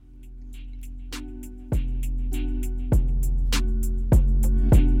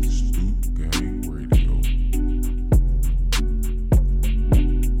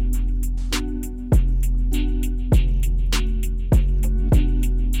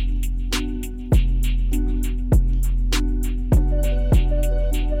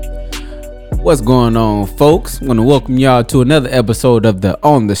What's going on, folks? I want to welcome y'all to another episode of the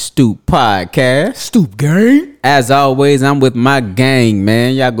On the Stoop podcast. Stoop gang. As always, I'm with my gang,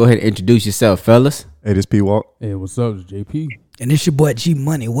 man. Y'all go ahead and introduce yourself, fellas. Hey, this P Walk. Hey, what's up? It's JP. And it's your boy G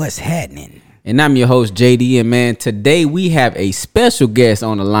Money. What's happening? And I'm your host, JD. And, man, today we have a special guest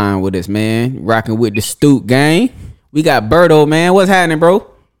on the line with us, man. Rocking with the Stoop gang. We got Berto, man. What's happening, bro?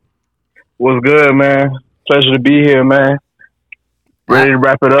 What's good, man? Pleasure to be here, man. Ready to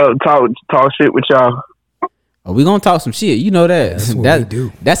wrap it up, talk shit with y'all. Oh, we gonna talk some shit. You know that. That's what we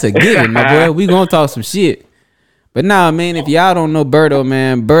do. That's a given, my boy. We gonna talk some shit. But nah, man, if y'all don't know Berto,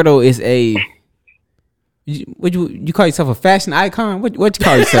 man, Berto is a what you call yourself, a fashion icon? What you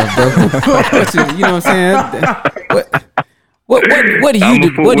call yourself, bro? You know what I'm saying? What do you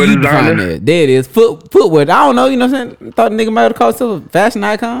do? What do you define that? There it is. Footwear. I don't know. You know what I'm saying? Thought a nigga might have called himself a fashion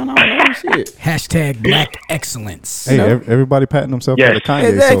icon. I don't know. Shit. Hashtag Black Excellence. Hey, everybody patting themselves for the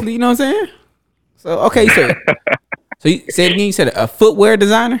Kanye. Exactly. So. You know what I'm saying? So okay. So you said it again. You said a footwear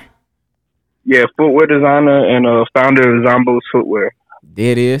designer. Yeah, footwear designer and founder of Zombo's Footwear.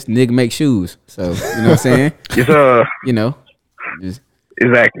 There it is. Nigga make shoes. So you know what I'm saying? It's you know. Just,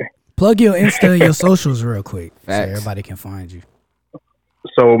 exactly. Plug your Insta and your socials real quick. Facts. So everybody can find you.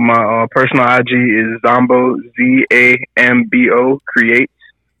 So my personal IG is Zombo, ZAMBO Creates.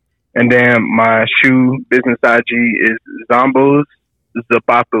 And then my shoe business IG is Zombos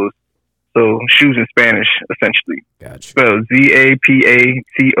Zapatos. So shoes in Spanish, essentially. Gotcha. Spelled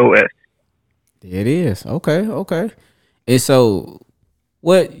ZAPATOS. there it is. Okay. And so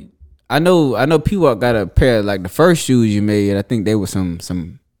what I know P-Walk got a pair of, like, the first shoes you made. I think they were some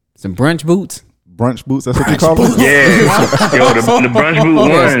brunch boots. Brunch boots, that's what you call them? Yeah. Yo, the brunch boot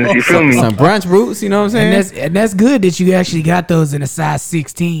ones, you feel me? Some brunch boots, you know what I'm saying? And that's good that you actually got those in a size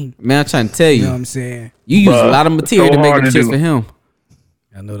 16. Man, I'm trying to tell You know what you. I'm saying? You use a lot of material so to make hard them to shits do. for him.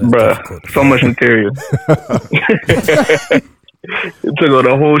 I know that's difficult. Bruh, so much material. It took on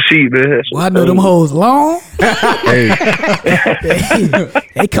the whole sheet, man. Well, I know them hoes long. Hey,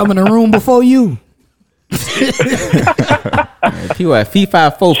 They come in the room before you. People at Fee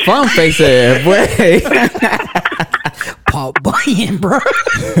 5 4 fun face ass, boy. Paul Bunyan, bro.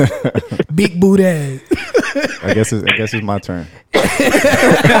 Big boot ass. I guess it's my turn. I'm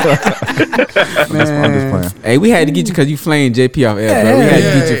just playing. Hey, we had to get you because you flamed JP off air, bro. We had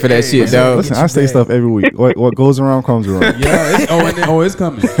to get you for that shit, dog. Listen, I say stuff every week. What goes around comes around. Yeah. It's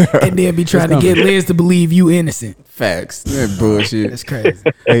coming. And then be trying to get Liz to believe you innocent. Facts. That bullshit. That's crazy.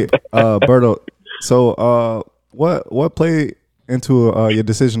 Hey, Berto. So, what played into your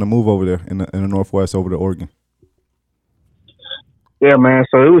decision to move over there in the Northwest over to Oregon? Yeah, man.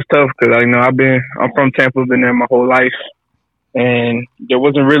 So it was tough because I'm from Tampa, been there my whole life, and there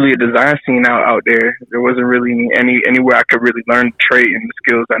wasn't really a design scene out there. There wasn't really anywhere I could really learn the trade and the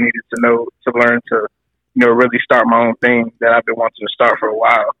skills I needed to know to learn to, really start my own thing that I've been wanting to start for a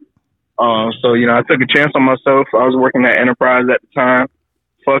while. So I took a chance on myself. I was working at Enterprise at the time.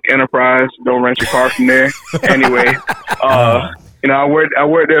 Fuck Enterprise. Don't rent your car from there. Anyway, I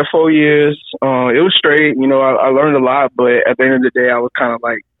worked there 4 years. It was straight. I learned a lot, but at the end of the day, I was kind of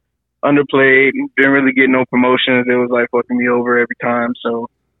like underplayed. Didn't really get no promotions. It was like fucking me over every time. So,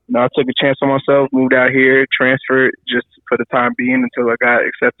 I took a chance on myself, moved out here, transferred just for the time being until I got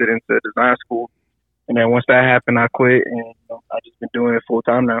accepted into design school. And then once that happened, I quit, and I've just been doing it full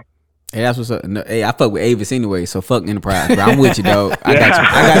time now. Hey, that's what's up. No, hey, I fuck with Avis anyway, so fuck Enterprise, bro. I'm with you, dog. I got you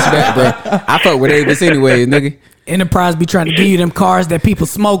back, bro. I fuck with Avis anyway, nigga. Enterprise be trying to give you them cars that people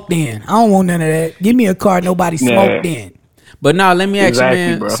smoked in. I don't want none of that. Give me a car nobody smoked in. But now, let me ask Exactly, you,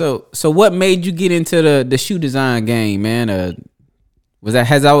 man. bro. So what made you get into the shoe design game, man?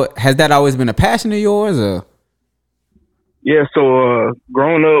 Has that always been a passion of yours, or? Yeah, so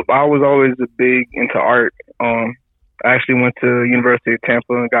growing up, I was always big into art. I actually went to University of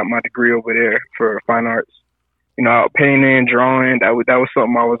Tampa and got my degree over there for fine arts. Painting, drawing, that was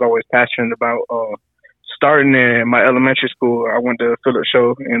something I was always passionate about. Starting in my elementary school, I went to Phillips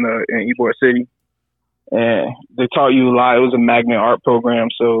Show in Ybor City, and they taught you a lot. It was a magnet art program,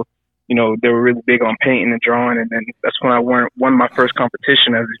 so they were really big on painting and drawing. And then that's when I won my first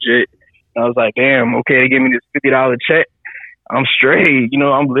competition as a JIT. And I was like, damn, okay, they gave me this $50 check. I'm straight,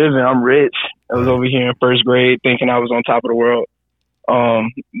 I'm living, I'm rich. I was over here in first grade thinking I was on top of the world.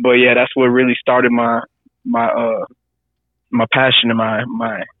 But yeah, that's what really started my passion and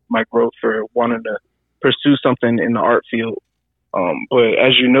my growth for wanting to pursue something in the art field. But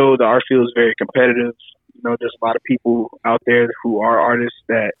as you know, the art field is very competitive. There's a lot of people out there who are artists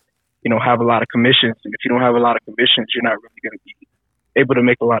that, have a lot of commissions. And if you don't have a lot of commissions, you're not really going to be able to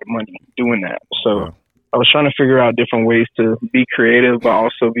make a lot of money doing that. So I was trying to figure out different ways to be creative, but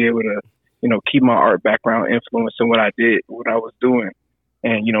also be able to, keep my art background influencing what I did, what I was doing.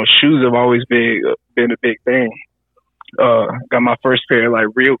 And, shoes have always been a big thing. Got my first pair of like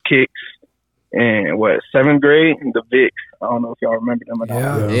real kicks in 7th grade, the Vicks. I don't know if y'all remember them or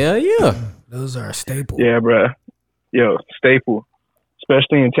not. Yeah. Those are a staple. Yeah, bro. Yo, staple.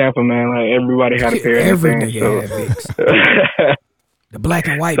 Especially in Tampa, man. Like everybody had a pair of Every them nigga things. had Vicks. The black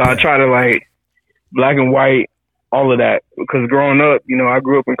and white. So I try to like black and white, all of that. Because growing up, I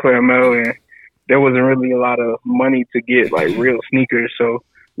grew up in Claremont and there wasn't really a lot of money to get like real sneakers. So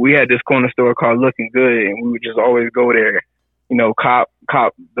we had this corner store called Looking Good, and we would just always go there, cop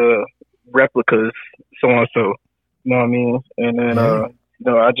the replicas, so on so. You know what I mean? And then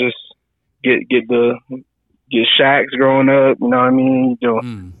I just get Shaqs growing up. You know what I mean?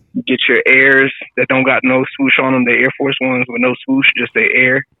 Get your Airs that don't got no swoosh on them. The Air Force Ones with no swoosh, just the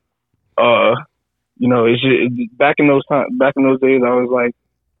Air. It's just, back in those days, I was like,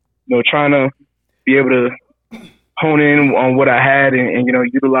 trying to be able to hone in on what I had and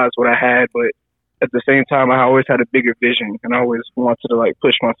utilize what I had, but at the same time, I always had a bigger vision and I always wanted to like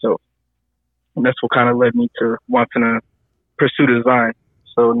push myself. And that's what kind of led me to wanting to pursue design.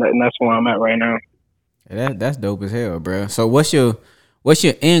 So and that's where I'm at right now. Yeah, that's dope as hell, bro. So what's your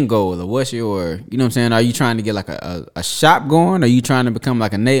end goal, or what's your, you know what I'm saying? Are you trying to get like a shop going? Are you trying to become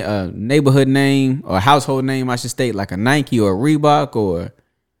like a neighborhood name or a household name, I should state, like a Nike or a Reebok or?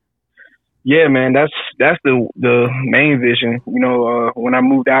 Yeah, man, that's the main vision. When I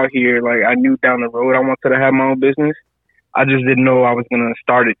moved out here, like I knew down the road I wanted to have my own business. I just didn't know I was gonna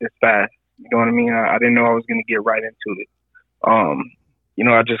start it this fast. You know what I mean? I didn't know I was gonna get right into it.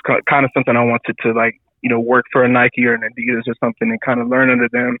 I just kind of something I wanted to like, work for a Nike or an Adidas or something and kind of learn under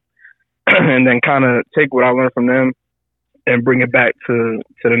them, and then kind of take what I learned from them and bring it back to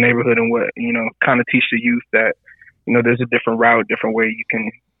the neighborhood and kind of teach the youth that there's a different route, different way you can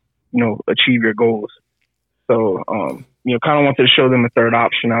achieve your goals. So, kind of wanted to show them a third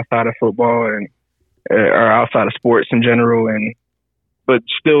option outside of football or outside of sports in general, but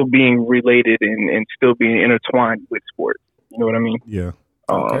still being related and still being intertwined with sports. You know what I mean? Yeah.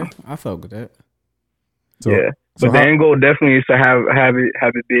 Okay, I fuck with that. So, yeah, but the end goal definitely is to have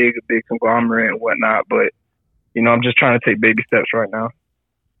it big, a big conglomerate and whatnot. But I'm just trying to take baby steps right now.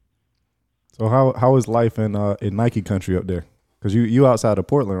 So how is life in Nike country up there? Because you outside of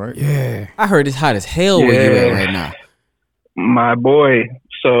Portland, right? Yeah. I heard it's hot as hell where you at right now. My boy.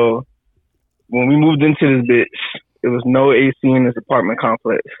 So when we moved into this bitch, there was no AC in this apartment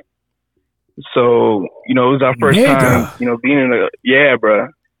complex. So, it was our first time, being in bro.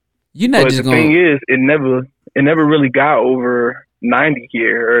 You're not but just the going. thing is, it never really got over 90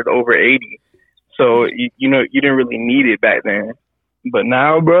 here or over 80. So, you didn't really need it back then. But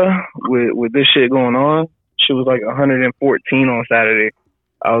now, bro, with this shit going on, shit was like 114 on Saturday.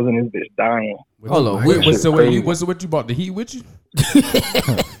 I was in this bitch dying. Hold on. What you bought the heat with you?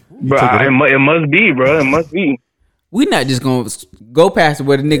 Bro, it must be, bro. It must be. We not just gonna go past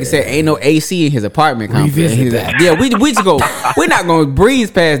where the nigga said ain't no AC in his apartment complex. Revisit that. Yeah, we just go. We're not gonna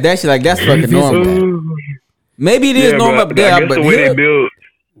breeze past that shit like that's fucking normal. Maybe it is normal up there, but the way they build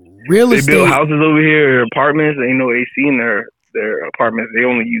real estate. They build houses over here, apartments. Ain't no AC in their apartments. They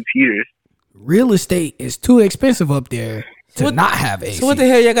only use heaters. Real estate is too expensive up there to not have AC. So what the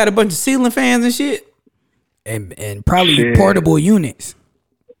hell? Y'all got a bunch of ceiling fans and shit, and probably portable units.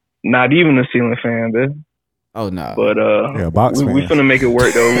 Not even a ceiling fan, man. Oh no. But box we finna make it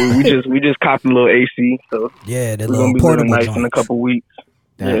work though. we just copped a little AC, so yeah, the we're little gonna be portable living nice joints. in a couple weeks.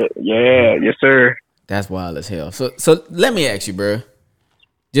 That- Yes sir. That's wild as hell. So let me ask you, bro.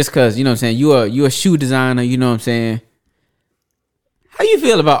 Just cause you know what I'm saying, you a shoe designer, you know what I'm saying. How you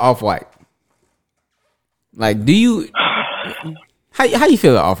feel about Off-White? Like, do you how you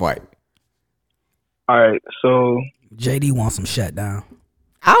feel about Off-White? All right, so JD wants some shutdown.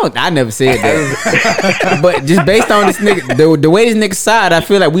 I never said that. But just based on this nigga, the way this nigga side, I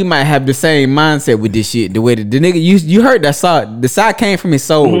feel like we might have the same mindset with this shit. The way the nigga you heard that side, the side came from his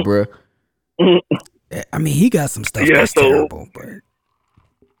soul, bro. I mean, he got some stuff Yeah, that's so- terrible, but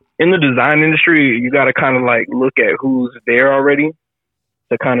in the design industry, you got to kind of like look at who's there already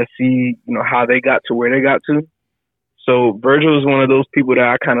to kind of see, how they got to where they got to. So Virgil is one of those people that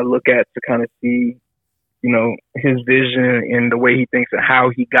I kind of look at to kind of see, his vision and the way he thinks and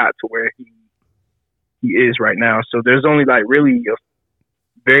how he got to where he is right now. So there's only like really a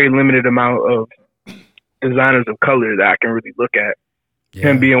very limited amount of designers of color that I can really look at. yeah.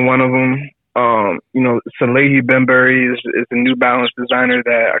 Him being one of them. Salehi Benbury is a New Balance designer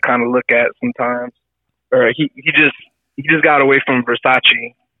that I kind of look at sometimes. Or he just got away from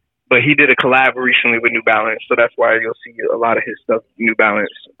Versace, but he did a collab recently with New Balance, so that's why you'll see a lot of his stuff with New Balance.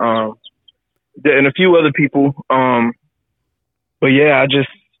 and a few other people. But yeah,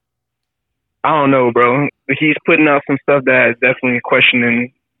 I don't know, bro. He's putting out some stuff that is definitely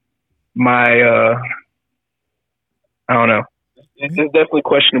questioning my, I don't know. It's definitely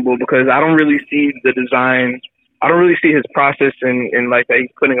questionable because I don't really see the design. I don't really see his process and like that he's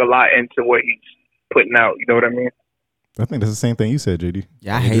putting a lot into what he's putting out. You know what I mean? I think that's the same thing you said, JD.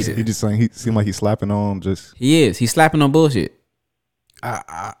 Yeah, I hate it. He just saying he seemed like he's slapping on just. He is. He's slapping on bullshit.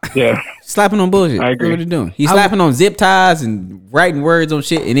 Yeah. Slapping on bullshit. I agree. That's what he's doing. He's slapping on zip ties and writing words on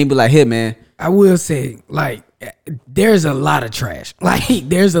shit, and he be like, "Here, man." I will say, like, there's a lot of trash. Like,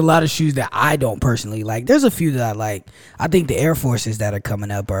 there's a lot of shoes that I don't personally like. There's a few that I like. I think the Air Forces that are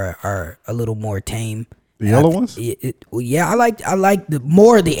coming up are a little more tame. The yellow ones? Yeah, I like the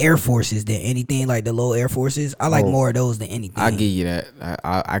more of the Air Forces than anything, like the low Air Forces. I like more of those than anything. I give you that.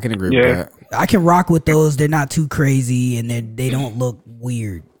 I can agree with that. I can rock with those. They're not too crazy and they don't look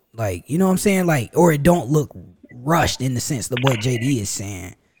weird. Like, you know what I'm saying? Like, or it don't look rushed in the sense of what JD is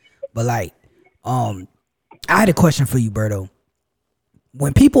saying. But like, I had a question for you, Berto.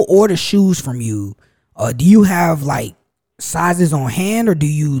 When people order shoes from you, do you have like sizes on hand, or do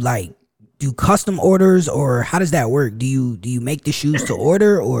you like do custom orders, or how does that work? Do you make the shoes to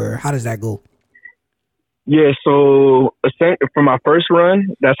order, or how does that go? Yeah, so for my first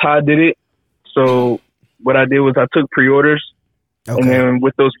run, that's how I did it. So what I did was I took pre-orders, and then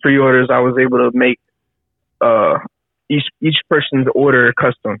with those pre-orders, I was able to make each person's order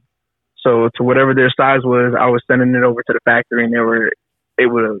custom. So to whatever their size was, I was sending it over to the factory, and they were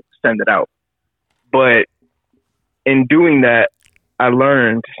able to send it out. But in doing that, I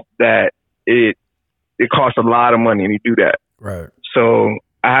learned that it costs a lot of money to do that. Right. So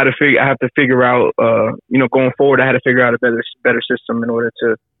I have to figure out, going forward, I had to figure out a better system in order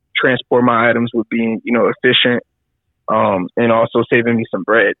to transport my items with being, efficient, and also saving me some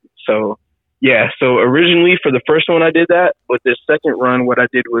bread. So, yeah. So originally for the first one, I did that, but this second run, what I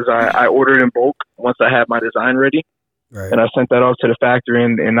did was I ordered in bulk once I had my design ready, and I sent that off to the factory,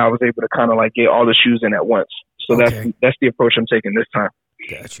 and I was able to kind of like get all the shoes in at once. So that's the approach I'm taking this time.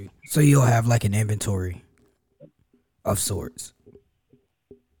 Got you. So you'll have like an inventory of sorts.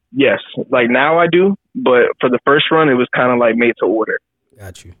 Yes, like now I do, but for the first run, it was kind of like made to order.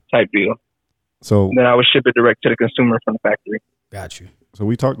 Got you. Type deal. So and then I would ship it direct to the consumer from the factory. Got you. So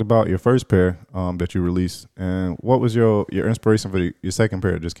we talked about your first pair that you released, and what was your inspiration for your second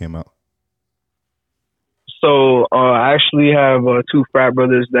pair that just came out? So I actually have two frat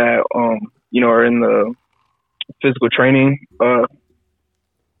brothers that are in the physical training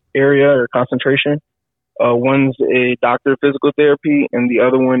area or concentration. One's a doctor of physical therapy, and the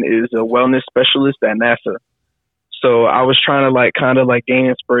other one is a wellness specialist at NASA. So I was trying to gain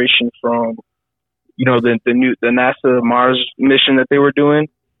inspiration from, the NASA Mars mission that they were doing.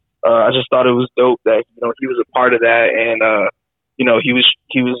 I just thought it was dope that he was a part of that, and he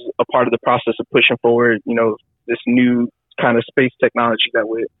was a part of the process of pushing forward this new kind of space technology that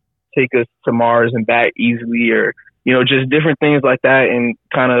would take us to Mars and back easily, or just different things like that, and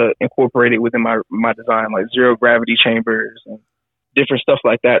kind of incorporate it within my design, like zero gravity chambers and different stuff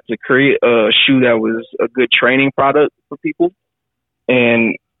like that, to create a shoe that was a good training product for people.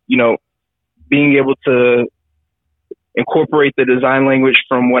 And, being able to incorporate the design language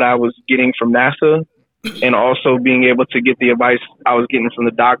from what I was getting from NASA, and also being able to get the advice I was getting from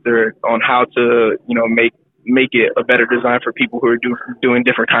the doctor on how to, make it a better design for people who are doing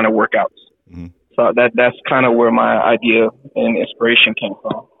different kind of workouts. Mm-hmm. So that's kind of where my idea and inspiration came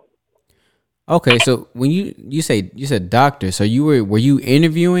from. Okay, so when you said doctor, so were you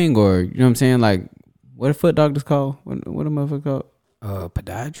interviewing, or you know what I'm saying, like what are foot doctors called? What a motherfucker called?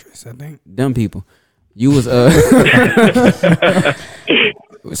 Podiatrist, I think. Dumb people. You was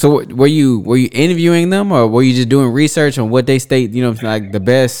So were you interviewing them, or were you just doing research on what they state? Like the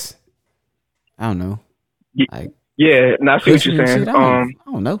best. I don't know. Like, yeah, and I see what you're saying. I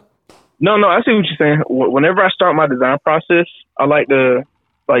don't know. No, I see what you're saying. Whenever I start my design process, I like to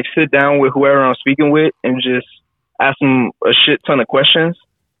sit down with whoever I'm speaking with and just ask them a shit ton of questions,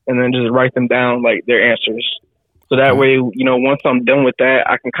 and then just write them down, like their answers. So that way, once I'm done with that,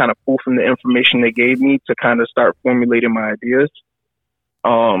 I can kind of pull from the information they gave me to kind of start formulating my ideas.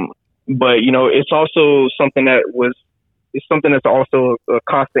 But it's also something that's also a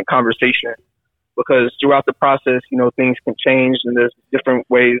constant conversation, because throughout the process, things can change, and there's different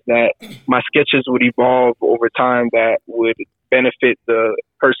ways that my sketches would evolve over time that would benefit the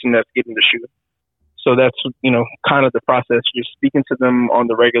person that's getting the shoe. So that's, kind of the process, just speaking to them on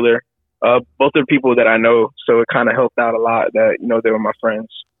the regular. Both are people that I know, so it kind of helped out a lot that, they were my friends.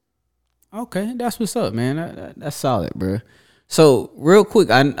 Okay, that's what's up, man. That's solid, bro. So real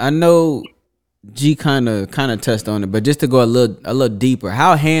quick, I know G kind of touched on it, but just to go a little deeper,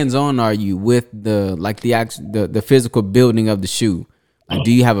 how hands on are you with the physical building of the shoe? Like,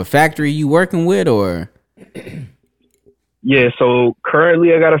 do you have a factory you working with, or? Yeah, so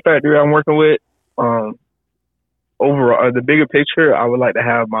currently I got a factory I'm working with. Overall, the bigger picture, I would like to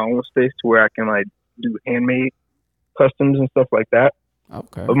have my own space to where I can like do handmade customs and stuff like that.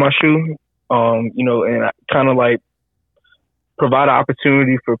 Okay. Of my shoe, and I kind of like provide an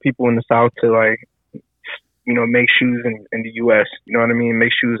opportunity for people in the South to like, make shoes in the U.S. You know what I mean?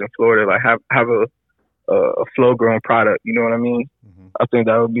 Make shoes in Florida, like have a flow grown product. You know what I mean? Mm-hmm. I think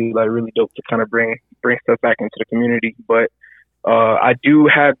that would be like really dope to kind of bring stuff back into the community. But I do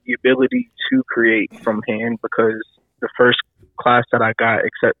have the ability to create from hand because the first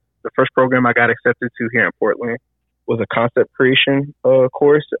program I got accepted to here in Portland was a concept creation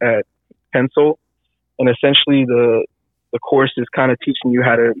course at Pencil, and essentially the course is kind of teaching you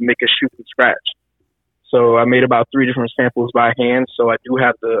how to make a shoe from scratch. So I made about 3 different samples by hand, so I do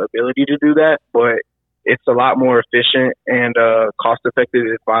have the ability to do that, but it's a lot more efficient and cost effective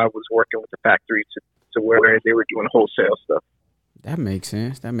if I was working with the factory to where they were doing wholesale stuff. That makes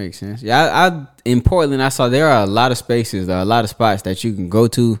sense. Yeah, I in Portland, I saw there are a lot of spaces, a lot of spots that you can go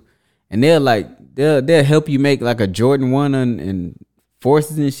to, and they'll help you make like a Jordan 1 and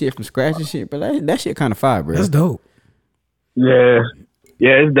forces and shit from scratch and shit. But that shit kind of fire, bro. That's dope. Yeah,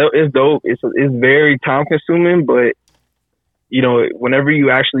 it's dope. It's dope. It's very time consuming, but whenever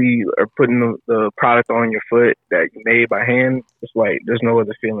you actually are putting the product on your foot that you made by hand, it's like there's no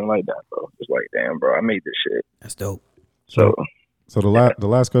other feeling like that, bro. It's like, damn, bro, I made this shit. That's dope. So the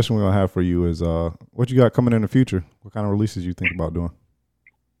last question we're gonna have for you is what you got coming in the future? What kind of releases you think about doing?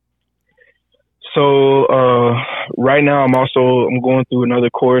 So right now I'm going through another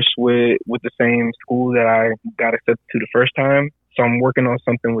course with the same school that I got accepted to the first time. So I'm working on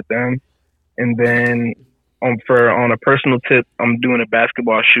something with them, and then on a personal tip, I'm doing a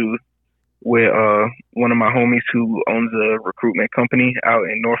basketball shoe with one of my homies who owns a recruitment company out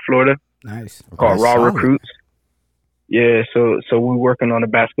in North Florida. Nice. Called Raw Solid. Recruits. Yeah, so we're working on a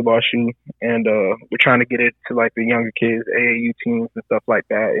basketball shoe, and we're trying to get it to like the younger kids, AAU teams and stuff like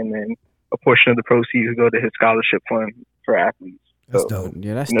that, and then a portion of the proceeds go to his scholarship fund for athletes. That's So, dope.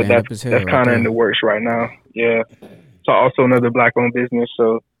 Yeah, that's stand up as hell. that's kind of in the works right now. Yeah. So also another black-owned business,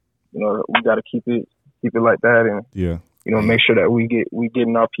 so we got to keep it like that, and Yeah. make sure that we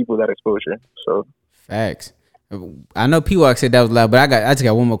getting our people that exposure. So Facts. I know P-Walk said that was loud, but I just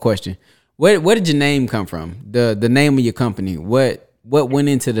got one more question. Where did your name come from? The name of your company. What went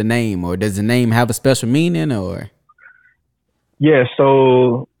into the name, or does the name have a special meaning, or? yeah,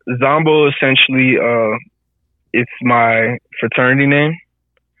 so Zombo essentially it's my fraternity name,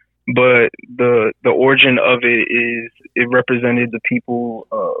 but the origin of it is it represented the people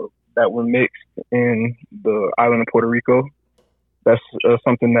that were mixed in the island of Puerto Rico. That's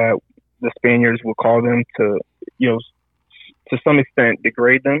something that the Spaniards would call them to some extent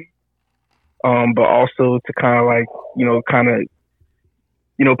degrade them. But also to kind of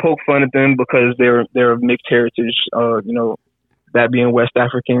poke fun at them because they're of mixed heritage, that being West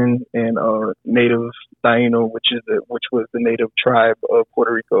African and native Taino, which was the native tribe of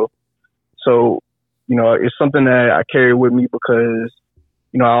Puerto Rico. So, it's something that I carry with me because,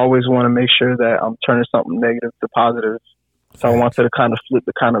 I always want to make sure that I'm turning something negative to positive. So I wanted to kind of flip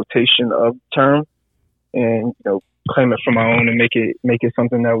the connotation of the term and, claim it for my own and make it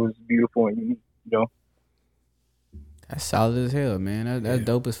something that was beautiful and unique, That's solid as hell, man. That's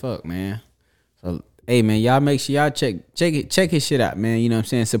dope as fuck, man. So, hey, man, y'all make sure y'all check his shit out, man. You know what I'm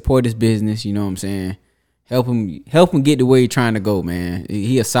saying? Support his business. You know what I'm saying? Help him get to where he's trying to go, man.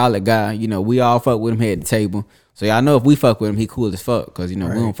 He a solid guy. We all fuck with him here at the table. So y'all know if we fuck with him, he cool as fuck. Cause we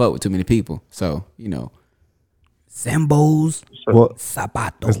don't fuck with too many people. So Zambos, Well,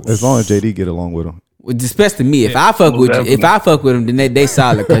 zapatos. as long as JD get along with him. especially me, if I fuck with you, if I fuck with them, then they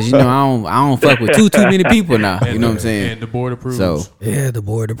solid. Cause I don't fuck with too many people now. You know what I'm saying? And the board approves. So Yeah, the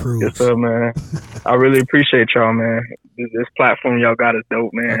board approves. Yes, sir, man. I really appreciate y'all, man. This platform y'all got is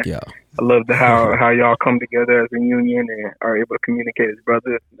dope, man. fuck y'all. I love how y'all come together as a union and are able to communicate as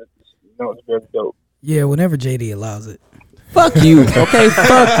brothers. It's very dope. Yeah, whenever JD allows it. Fuck you. Okay,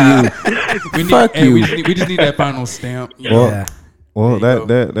 fuck you. Fuck you. We just need that final stamp. Yeah. Well, There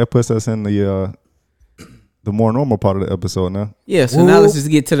you that puts us in the more normal part of the episode now. Yeah, so now let's just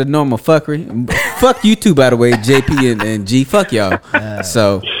get to the normal fuckery. Fuck you too, by the way, JP and G. Fuck y'all.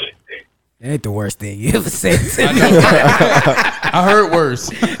 So It ain't the worst thing you ever said to I me. know. I heard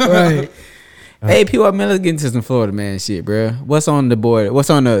worse. Right. hey, P.Y. man, let's get into some Florida man shit, bro. What's on the board? What's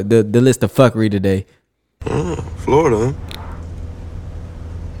on the list of fuckery today? Florida.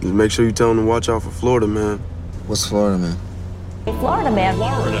 Just make sure you tell him to watch out for Florida, man. What's Florida, man? Florida man.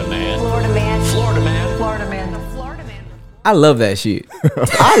 Florida man. Florida man. Florida man. Florida man. The Florida man. I love that shit.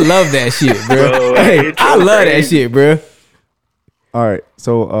 I love that shit, bro. Bro, Hey, it's I so love that crazy. shit, bro. All right.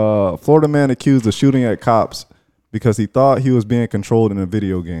 So, Florida man accused of shooting at cops because he thought he was being controlled in a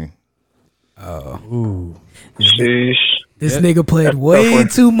video game. Sheesh. This nigga played way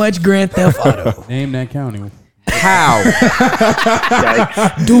too much Grand Theft Auto. Name that county. How?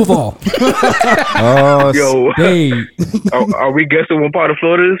 Duval. Oh, Yo, Hey, are we guessing what part of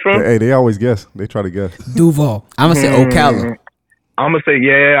Florida it's from? hey, they always guess. They try to guess. Duval. I'm gonna say Ocala. I'm gonna say,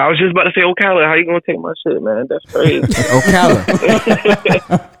 yeah. I was just about to say Ocala. How you gonna take my shit, man? That's crazy. Ocala.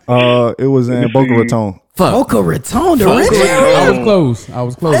 It was in Boca Raton. Fuck. Boca Raton, the rich I was area. close. I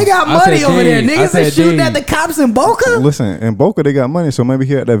was close. They got I money said over there. Dade. I Niggas said are shooting Dade. at the cops in Boca. Listen, in Boca they got money, so maybe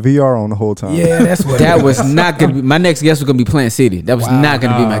he had that VR on the whole time. Yeah, that's what. That was not gonna be my next guess was gonna be Plant City. That was not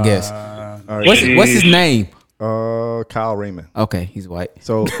gonna be my guess. All right. What's his name? Kyle Raymond. Okay, he's white.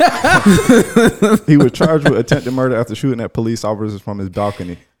 So he was charged with attempted murder after shooting at police officers from his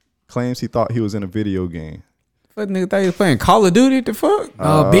balcony. Claims he thought he was in a video game. What nigga thought he was playing Call of Duty? The fuck?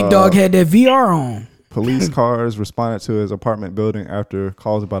 Big Dog had that VR on. Police cars responded to his apartment building after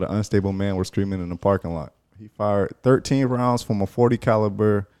calls about an unstable man were screaming in the parking lot. He fired 13 rounds from a 40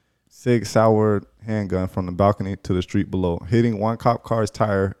 caliber Sig Sauer handgun from the balcony to the street below, hitting one cop car's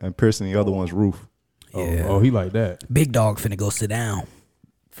tire and piercing the other one's roof. Oh, he like that. Big Dog finna go sit down.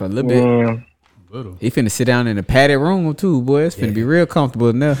 For a little bit. Little. He finna sit down in a padded room too, boy. It's finna be real comfortable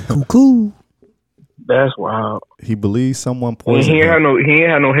enough. Cool. That's wild. He believes someone He poisoned ain't had him.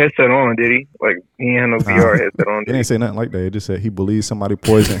 no headset on, did he? Like he ain't had no VR headset on. It Did didn't he? say nothing like that. It just said he believes somebody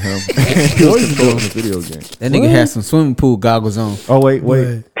poisoned him. He was controlling the video game. That nigga had some swimming pool goggles on. Oh,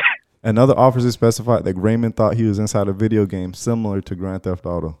 wait. Another officer specified that Raymond thought he was inside a video game similar to Grand Theft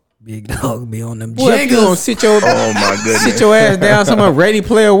Auto. Big Dog be on them Boy, if you gonna jiggers. sit your Oh my goodness. sit your ass down somewhere. Ready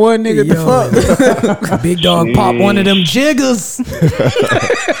Player One, nigga. The fuck? Big Dog pop one of them jiggers.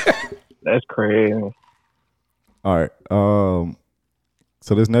 That's crazy. All right.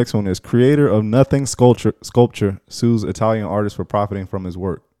 So this next one is creator of Nothing Sculpture sues Italian artist for profiting from his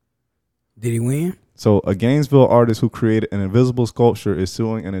work. Did he win? So a Gainesville artist who created an invisible sculpture is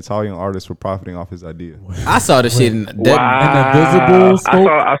suing an Italian artist for profiting off his idea. I saw the shit in that. Wow. invisible scope?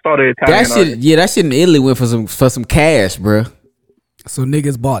 I saw the Italian That shit, artist. yeah, that shit in Italy went for some cash, bro. So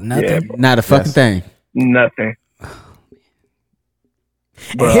niggas bought nothing. Yeah, Not a fucking thing. nothing.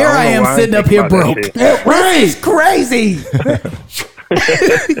 Bro, And here don't I know am why sitting think up here about that broke. shit. This is crazy.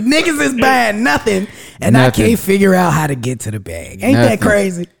 Niggas is buying nothing, and I Nothing. can't figure out how to get to the bag. Ain't that Nothing.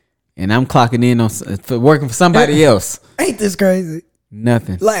 crazy? And I'm clocking in on for working for somebody else. Ain't this crazy?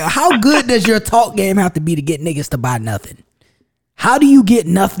 Nothing. Like, how good does your talk game have to be to get niggas to buy nothing? How do you get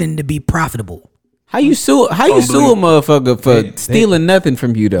nothing to be profitable? How you sue a motherfucker for stealing nothing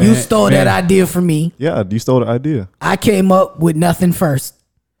from you though? You stole that idea from me. Yeah, you stole the idea. I came up with nothing first.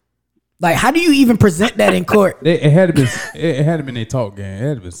 Like, how do you even present that in court? It had to be. It had to been a talk game. It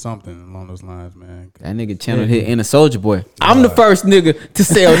had to be something along those lines, man. That nigga channeled his inner soldier boy. I'm the first nigga to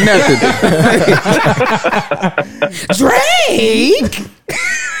sell nothing.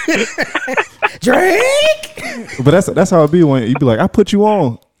 Drake. But that's how it be when you be like, I put you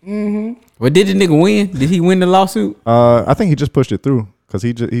on. Well, did the nigga win? Did he win the lawsuit? I think he just pushed it through because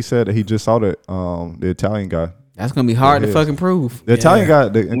he said that he just saw that the Italian guy. That's gonna be hard It to is. fucking prove. The Italian guy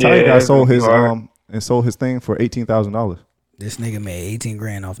it's sold gonna be his hard. and sold his thing for $18,000. This nigga made 18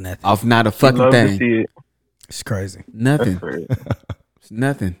 grand off nothing. Off not a Love fucking to thing. see it. It's crazy. Nothing. Crazy. It's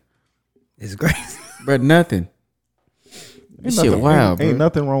nothing. It's crazy. But nothing. This shit Nothing- wild, ain't bro.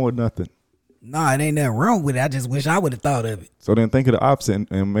 nothing wrong with nothing. Nah, it ain't nothing wrong with it. I just wish I would have thought of it. So then think of the opposite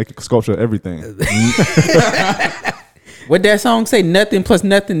and make a sculpture of everything. What that song say? Nothing plus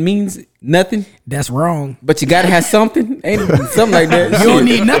nothing means nothing. That's wrong. But you gotta have something. Ain't something like that. You don't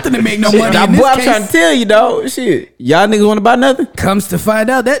need nothing to make no money. Nah, In boy, this I'm case, trying to tell you, dog. Shit, y'all niggas want to buy nothing? comes to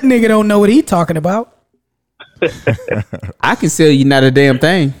find out, that nigga don't know what he talking about. I can sell you not a damn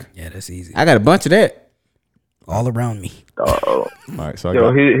thing. Yeah, that's easy. I got a bunch of that. All around me. Oh, All right, so I yo,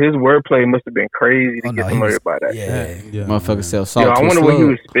 got his wordplay must have been crazy to Oh, get no, somebody he to buy that. Yeah, Yeah, Motherfucker sell salt. Yo, I to a wonder what he slug.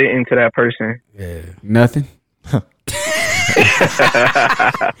 was spitting to that person. yeah. Nothing.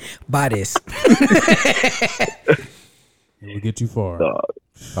 Buy this. It will get you far.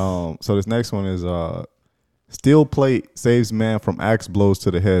 so this next one is steel plate saves man from axe blows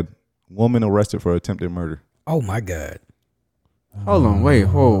to the head. Woman arrested for attempted murder. Oh my God. Hold on, wait,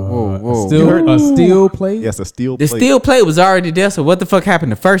 whoa. A steel plate. Yes, a steel The plate. steel plate was already there, so what the fuck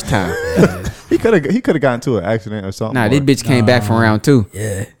happened the first time? He could have gotten into an accident or something. Nah, this bitch came back from round 2.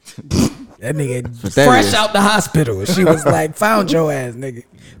 Yeah. That nigga that fresh is. out the hospital. She was like, found your ass, nigga.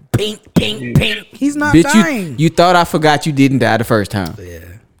 Pink, pink, pink. He's not Bitch, dying. you thought I forgot you didn't die the first time. Yeah.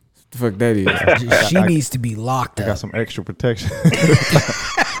 The fuck that is. She needs to be locked I got up. some extra protection.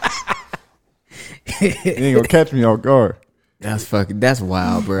 You ain't gonna catch me off guard. That's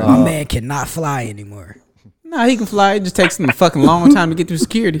wild, bro. My man cannot fly anymore. Nah, he can fly. It just takes him a fucking long time to get through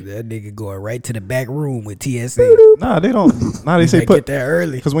security. That nigga going right to the back room with TSA. Nah, they don't. Nah, they say Better put get there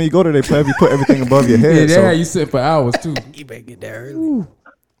early. because when you go there, they have you put everything above your Yeah, head. that's so how you sit for hours too. You better get there early.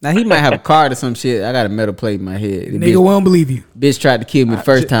 Now he might have a card or some shit. I got a metal plate in my head. The Nigga won't believe you. bitch tried to kill me the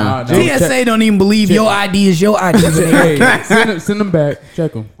first time. No, TSA don't even believe your ID is your ID. Hey, send them back.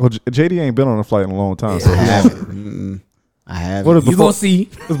 Check them. well, JD ain't been on a flight in a long time. So I haven't. I haven't. what is You before? gonna see.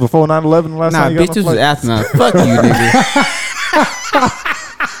 It was before 9/11. The last Nah, time you got bitch, on a this was flight? after 9. Fuck you, nigga.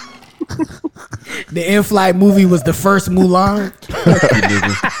 The in-flight movie was the first Mulan. Fuck you,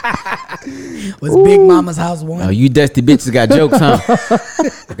 nigga. Was Big Mama's House one? Oh, you dusty bitches got jokes, huh?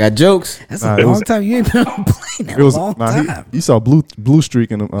 Got jokes? That's Nah, a it long was- time. You ain't been on a plane in It was a long nah, time. you saw blue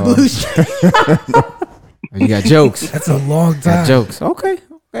streak in the. Oh, you got jokes. That's a long Got time. jokes. Okay.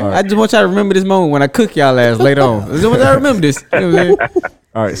 I just want y'all to remember this moment when I cook y'all ass later on. I just want y'all to remember this. You know what I'm saying?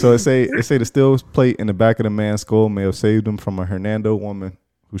 All right, so it say the steel plate in the back of the man's skull may have saved him from a Hernando woman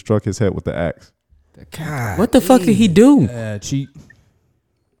who struck his head with the axe. God, What the fuck did he do? Cheat.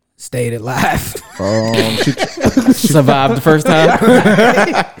 stayed alive. Survived the first time?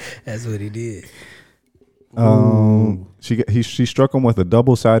 That's what he did. She struck him with a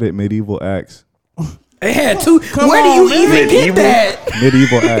double-sided medieval axe. They had two. Where do you even get that?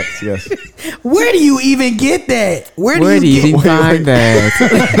 Medieval axe, yes. Where do you even get that? Where Where do do you you get even find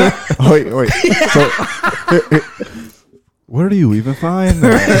that? Wait. So, where do you even find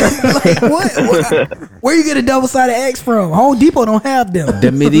that? like what? Where you get a double-sided axe from? Home Depot don't have them.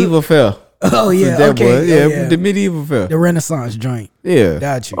 The medieval fell. Oh yeah, That okay. was, yeah, the medieval fell. The Renaissance joint. Yeah.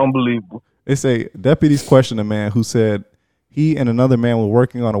 Got you. Unbelievable. They say deputies questioned a man who said he and another man were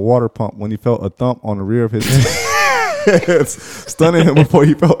working on a water pump when he felt a thump on the rear of his head, stunning him before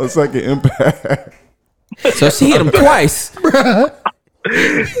he felt a second impact. So she hit him twice. Yo,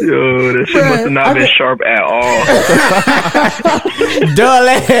 that shit must have not been sharp at all. Dull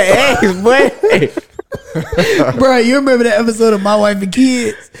ass, boy. Bro, you remember that episode of My Wife and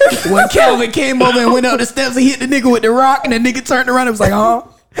Kids when Calvin came over and went up the steps and hit the nigga with the rock, and the nigga turned around and was like, "Huh?"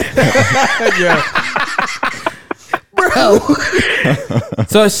 Bro,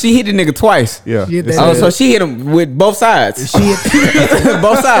 So she hit the nigga twice. Yeah. She hit It's that Oh, like- so she hit him with both sides. she hit,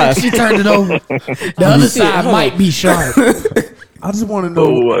 Both sides. she turned it over. The other side might be sharp. I just want to know.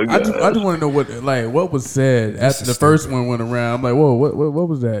 Oh, my I just want to know what was said after the first one went around. I'm like, whoa, what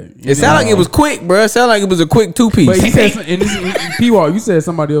was that? It sounded like it was quick, bro. It sounded like it was a quick 2-piece. But he said, and P-Wall, you said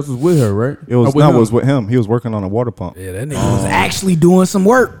somebody else was with her, right? It was Or with no, him? it was with him. He was working on a water pump. Yeah, that nigga was actually doing some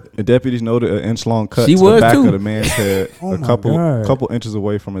work. The deputies noted an inch-long cut She to the was back too. of the man's head, Oh a my couple God. inches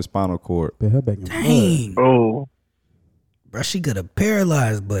away from his spinal cord. Put her back in blood. Dang, Oh, bro, she could have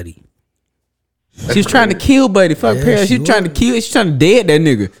paralyzed Buddy. She was trying to kill Buddy. Fuck Yeah, Paris. she She was trying to was. kill. She trying to dead that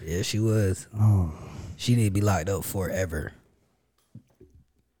nigga. Yeah, she was. She need to be locked up forever.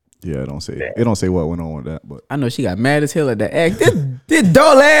 Yeah, it don't say what went on with that, but I know she got mad as hell at that act. This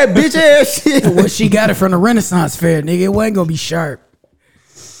dull ass bitch ass shit. Well, she got it from the Renaissance Fair, nigga. It wasn't gonna be sharp.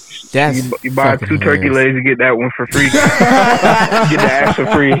 That's you buy fucking 2 turkey hilarious. legs, you get that one for free. Get the axe for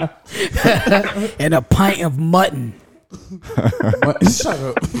free. And a pint of mutton. What? Shut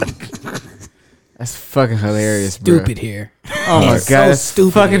up. That's fucking hilarious, bro. Stupid here. Oh my god, So that's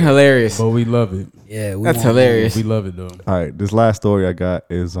stupid. fucking hilarious. But we love it. Yeah, we That's want- hilarious. We love it though. all right. This last story I got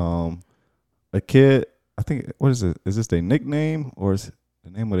is a kid. I think what is it? Is this their nickname or is it the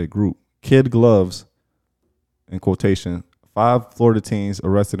name of their group? Kid Gloves, in quotation. 5 Florida teens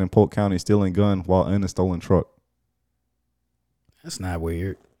arrested in Polk County stealing gun while in a stolen truck. That's not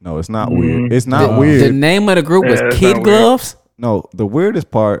weird. No, it's not weird. It's not weird. The name of the group was Yeah, it's Kid not weird. Gloves. No, the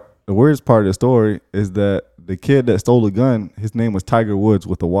weirdest part of the story is that the kid that stole the gun, his name was Tiger Woods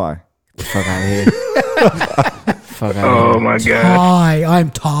with a Y. Fuck out of here. Fuck out Oh of here. my god. Hi, I'm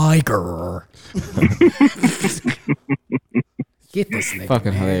Tiger. Get this nigga.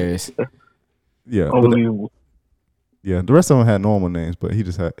 Fucking man. hilarious. Yeah, but Unbelievable. yeah. The rest of them had normal names, but he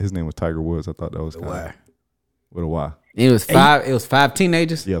just had his name was Tiger Woods. I thought that was kind Why? of with a Y. It was 5. It was 5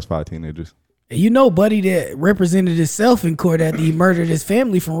 teenagers. Yeah, it was 5 teenagers. You know, Buddy that represented himself in court after he murdered his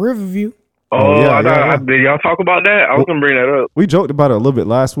family from Riverview. Oh, yeah, I thought, yeah. did y'all talk about that? I was gonna bring that up. We joked about it a little bit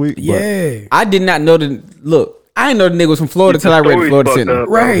last week. But Yeah. I did not know the look. I didn't know the nigga was from Florida till I read the Story's Florida fucked Sentinel. up.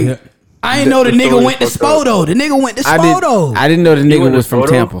 Right. Yeah. I didn't know the nigga went to Spoto. The nigga went to Spoto. I didn't know the nigga went to was from Spoto?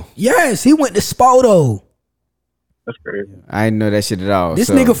 Tampa. Yes, he went to Spoto. That's crazy. I didn't know that shit at all. This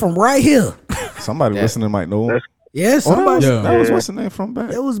so. nigga from right here. Somebody listening might know. That's- Yeah, somebody. That was what's the name from back?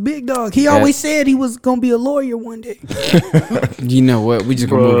 That was Big Dog. He always said he was gonna be a lawyer one day. You know what? We just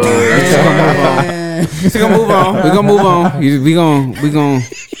gonna move on. We just gonna move on. We gonna move on.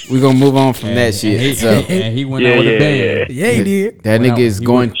 We gonna move on from that shit. So And he went out with a band. Yeah, he did. that nigga is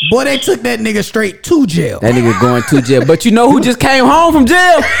going. Boy, they took that nigga straight to jail. That nigga going to jail. But you know who just came home from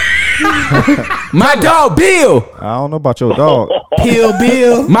jail? My dog Bill. I don't know about your dog. Pill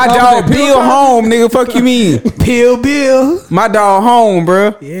Bill. My dog Bill home, nigga. Fuck you mean? Pill Bill. My dog home, bro.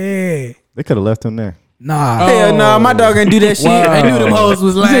 Yeah. They could have left him there. Nah. Hell nah, my dog ain't do that shit. They knew them hoes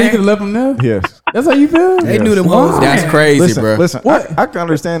was You said you could lying. have left him there? Yes. That's how you feel? They knew them hoes. That's crazy, Listen, bro. listen. I can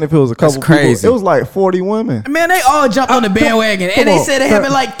understand if it was a couple crazy. people. It was like 40 women. Man, they all jumped on the bandwagon, and they on. said it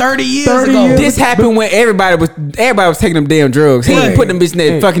happened like 30 years 30 ago. years. This happened when everybody was taking them damn drugs. He ain't put them bitch in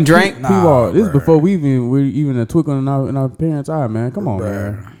that fucking drink. This is before we even a twinkle in our parents' eye, man. Come on,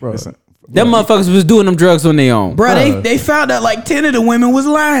 man. Bro. Listen, Them motherfuckers was doing them drugs on their own. Bro, they found out like 10 of the women was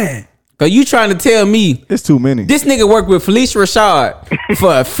lying. Cause you trying to tell me it's too many. this nigga worked with Felicia Rashad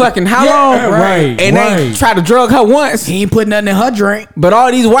for fucking how long? right, And they tried to drug her once. He ain't put nothing in her drink. But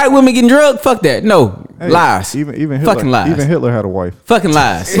all these white women getting drugged? Fuck that. No. Hey, Lies. Even Hitler, fucking lies. Even Hitler had a wife. Fucking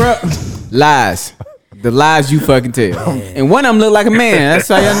lies. Lies. The lies you fucking tell. And one of them look like a man. That's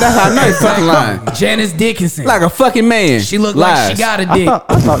how I know he's fucking lying. Janice Dickinson. Like a fucking man. She looked Lies. like she got a I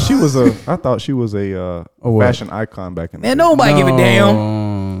dick. thought she was a what? fashion icon back in the Man, day. nobody give a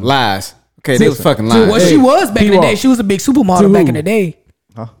damn. Lies. Okay, they was fucking Dude, lying. what she was back in the T-Walk. day, she was a big supermodel To back who? in the day.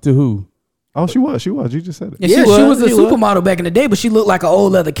 To who? Oh, she was. You just said it. Yeah, she was a supermodel back in the day, but she looked like an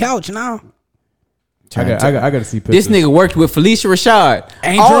old leather couch now. I got to see pictures. This nigga worked with Felicia Rashad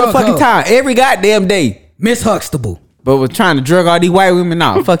Ain't all drug the fucking her. time, every goddamn day. Miss Huxtable. But was trying to drug all these white women.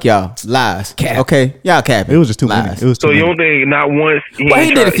 Nah, fuck y'all. Lies. Cap. Okay, y'all capping. It was just too many. Lies. It was too So you many. don't think not once? Well,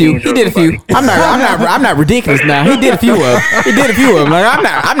 he did a few. He did a few. I'm not ridiculous now. He did a few of them. He did a few of them. Like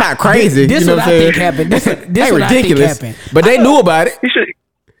I'm not crazy. This you know what what I I'm think saying? happened. This They what I think ridiculous. happened. But they knew about it. He should.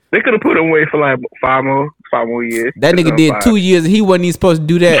 They could have put him away for like five more years. That nigga did 2 years and he wasn't even supposed to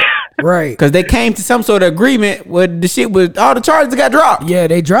do that. Right. Because they came to some sort of agreement where the shit was all the charges got dropped. Yeah,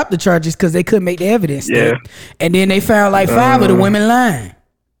 they dropped the charges because they couldn't make the evidence. Yeah. And then they found like 5 of the women lying.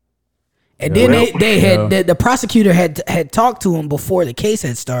 And then they had the prosecutor had talked to him before the case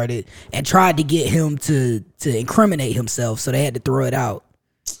had started and tried to get him to incriminate himself, so they had to throw it out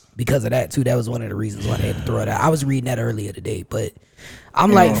because of that too. That was one of the reasons why they had to throw it out. I was reading that earlier today, but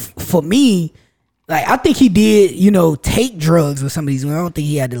I'm like, for me, like I think he did, take drugs with some of these women. I don't think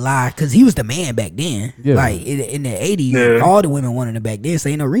he had to lie because he was the man back then. Yeah. Like in the 80s, all the women wanted him back then, so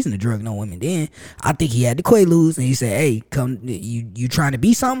ain't no reason to drug no women then. I think he had the Quaaludes and he said, "Hey, come, you trying to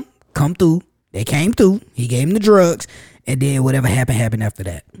be something? Come through." They came through. He gave him the drugs, and then whatever happened after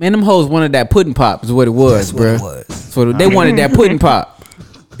that. Man, them hoes wanted that pudding pop is what it was, That's what bro. it was. So they wanted that pudding pop.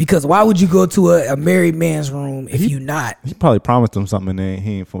 Because why would you go to a married man's room if you not? He probably promised them something and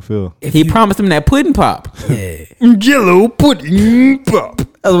he ain't fulfilled. If He you, promised him that pudding pop. yeah. Jello pudding pop.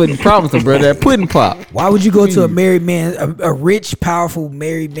 That's what he promised him, bro. That pudding pop. Why would you go to a married man, a rich, powerful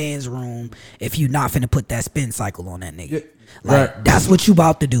married man's room if you not finna put that spin cycle on that nigga? Like that's what you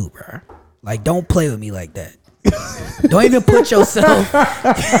about to do, bro. Like don't play with me like that. Don't even put yourself.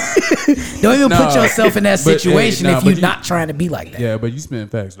 Don't even put yourself in that situation if you're not trying to be like that. Yeah, but you spitting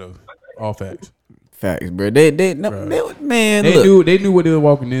facts though. All facts. Facts, bro. They man, They look. knew what they were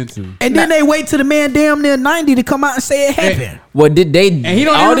walking into. And then they wait till the man damn near 90 to come out and say it happened. What did they? And he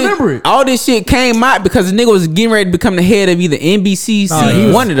don't all even remember it. All this shit came out because the nigga was getting ready to become the head of either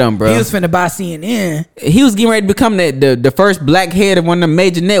NBC, one of them, bro. He was finna buy CNN. He was getting ready to become the first black head of one of the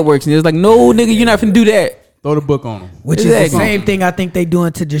major networks, and he was like, "No, nigga, you're not finna do that." Throw the book on him. Which is the Exactly. same thing I think they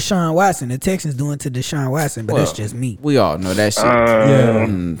doing to Deshaun Watson. The Texans doing to Deshaun Watson, but that's just me. We all know that shit.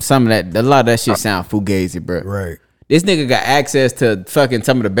 Yeah. Some of that, a lot of that shit sound fugazi, bro. Right. This nigga got access to fucking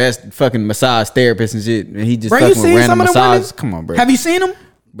some of the best fucking massage therapists and shit, and he just Bro, you fucking with seen random some of them massages. women? Come on, bro. Have you seen them?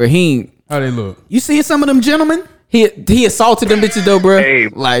 Bro, he ain't. How they look? You seen some of them gentlemen? He assaulted them bitches though, bro. Hey.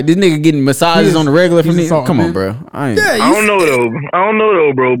 Like this nigga getting massages on the regular from he's me. assaulting Come on, men. bro. I ain't. Yeah, I don't know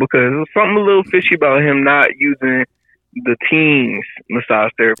though, bro, because there's something a little fishy about him not using the teens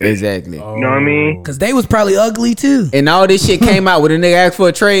massage therapist. Exactly. You know what I mean? because they was probably ugly too. And all this shit came out when a nigga asked for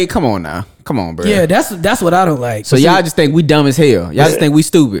a trade. Come on now. Come on, bro. Yeah, that's what I don't like. So y'all just think we dumb as hell. Y'all just think we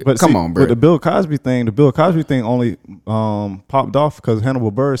stupid. But Come see, on, bro. But the Bill Cosby thing only popped off because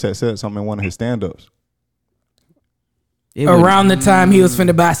Hannibal Buress had said something in one of his stand-ups. around the time he was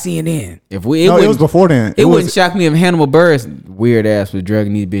finna buy CNN. If we, No, it was before then. It wouldn't shock me if Hannibal Buress weird ass was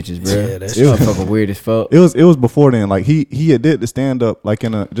drugging these bitches, bro. Yeah, that's It was fucking weird as fuck. It was before then. Like he had did the stand up like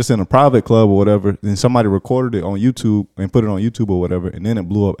in a private club or whatever. Then somebody recorded it on YouTube and put it on YouTube or whatever, and then it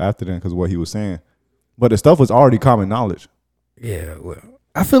blew up after then because of what he was saying. But the stuff was already common knowledge. Yeah, well,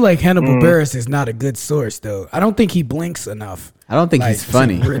 I feel like Hannibal Buress is not a good source though. I don't think he blinks enough. I don't think Like, he's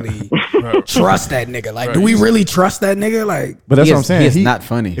funny. to really trust that nigga. Like, do we really trust that nigga? Like, But that's He what I'm is- saying. he is not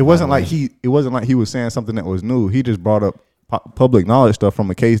funny, It wasn't by the like It wasn't like he was saying something that was new. He just brought up public knowledge stuff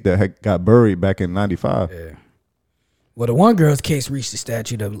from a case that had got buried back in '95. well, the one girl's case reached the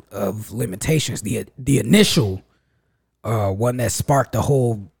statute of limitations. The initial one that sparked the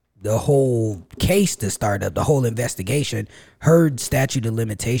whole case to start up, the whole investigation. Her statute of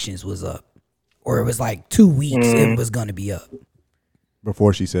limitations was up, or it was like 2 weeks. It was gonna be up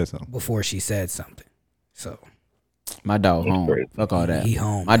Before she said something. before she said something. So My dog home. Fuck all that. He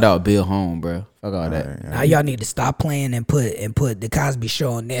home, My dog Bill home, bro. Fuck all that. now y'all need to stop playing and put the Cosby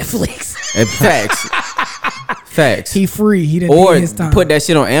Show on Netflix. And facts. Facts. He free. He didn't Or need his time. put that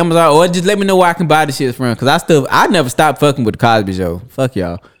shit on Amazon, or just let me know where I can buy the shit from. Cause I never stopped fucking with the Cosby Show. Fuck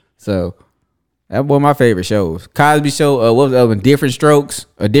y'all. So that was my favorite shows. Cosby Show. What was the other one? Different Strokes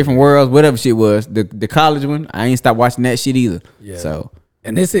or Different Worlds, whatever shit was. The college one. I ain't stopped watching that shit either. Yeah. So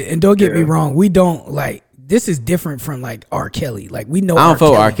And don't get me wrong, we don't like this is different from like R. Kelly. Like we know I don't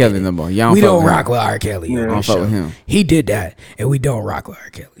fuck with R. did Kelly it. no more. Y'all don't we fuck don't with him. rock with R. Kelly. I don't fuck with him. He did that, and we don't rock with R.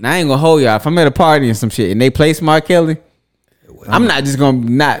 Kelly. And I ain't gonna hold y'all. If I'm at a party and some shit and they play Smart Kelly, I'm not just gonna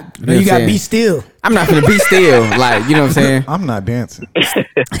not. No, you gotta be still. I'm not gonna be still. Like, you know what I'm saying? I'm not dancing.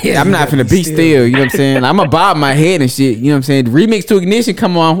 Yeah, I'm not finna be still. You know what I'm saying? I'm gonna bob my head and shit. You know what I'm saying? The remix to Ignition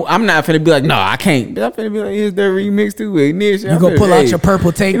come on. I'm not finna be like, no, I can't. I'm finna be like, here's the remix to Ignition. You gonna pull out your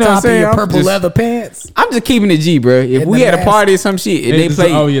purple tank You know what I'm top and saying? your I'm purple just- leather pants. I'm just keeping it G, bro. If And we the at a mask. party or some shit and Hey, they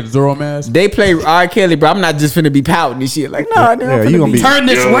play, oh yeah, the Zorro mask. they play R. Kelly, bro, I'm not just finna be pouting and shit. Like, no, Yeah, I'm you finna gonna be. be- Turn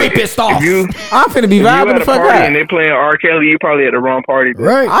this Yo, rapist off. I'm finna be If you vibing at the a fuck party out. and they playing R. Kelly, you probably at the wrong party. Bro.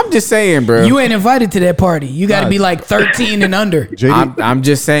 Right. I'm just saying, bro. You ain't invited to that party. You got to be like 13 and under. I'm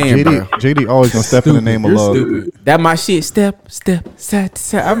just saying, bro. JD always gonna step in the name of You're love. stupid. That my shit. Step, side to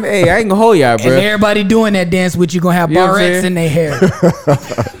side. Hey, I ain't gonna hold y'all, And bro. everybody doing that dance with you gonna have You know what I'm barrettes saying? in their hair.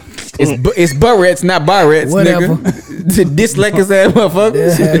 It's barrettes, not barrettes, Whatever. nigga. Dyslexic ass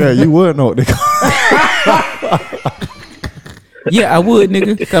motherfuckers. Yeah, you would know what they call. Yeah, I would,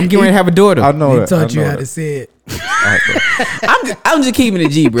 nigga. I'm getting ready to have a daughter. I know They that. taught I you know how that. to say it. I'm just keeping it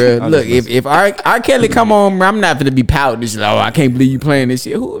G, bro. Look, if R. Kelly come on, bro, I'm not gonna be pouting this shit. Oh, I can't believe you playing this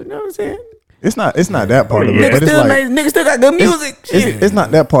shit. Who, you know what I'm saying? It's not that part of it, Nigga but it's still, like nigga still got good music. Shit. it's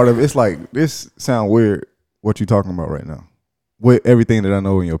not that part of it. It's like this sound weird. What you talking about right now? With everything that I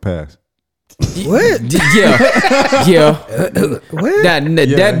know in your past. What? Yeah. What?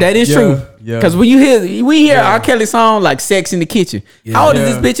 That is Yeah. true. Yeah. Cause when we hear R. Kelly song like "Sex in the Kitchen," how old is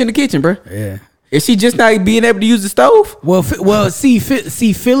this bitch in the kitchen, bro? Yeah. Is she just not being able to use the stove? Well, see,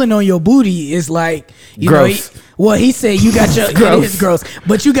 feeling on your booty is like, you Gross. know, he said you got your, it is gross,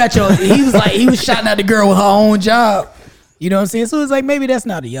 but you got your, he was shouting at the girl with her own job. You know what I'm saying? So it's like, maybe that's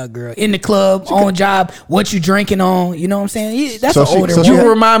not a young girl. In the club, on job, what you drinking on, you know what I'm saying? Yeah, that's So an she- older so she- You woman.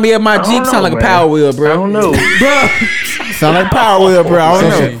 remind me of my Jeep. know, Sound like a man. Power Wheel, bro. I don't know. Bro, sound like Power Wheel, bro. I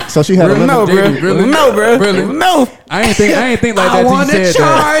don't know. So she had a limit. No, bro. Really? No, bro. Really? No. I ain't think like I that. want till you to said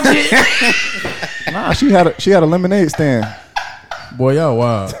that. charge it. Nah, she had a lemonade stand. Boy, y'all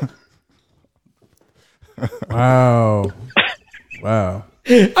wild. Wow.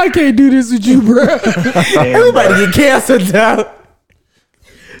 I can't do this with you, bro. Everybody get canceled out.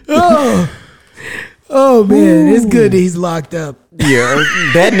 Oh man, it's good that he's locked up. Yeah,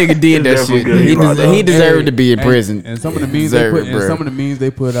 that nigga did that shit. He deserved to be in prison. And some of the memes they put, and some of the memes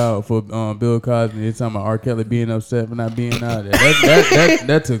they put out for Bill Cosby, they talking about R. Kelly being upset for not being out there.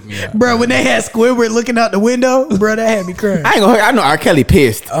 That took me out. Bro, when they had Squidward looking out the window, bro, that had me crying. I ain't gonna. I know R. Kelly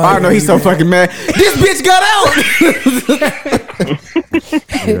pissed. I know he's so fucking mad. This bitch got out.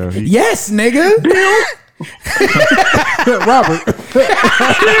 Yeah, Yes, nigga. Robert,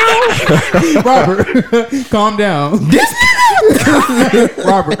 calm down.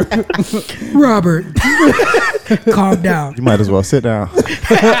 Robert, calm down. you might as well sit down.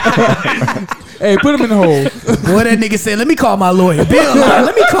 Hey, put him in the hole. Boy, that nigga said, let me call my lawyer. Bill,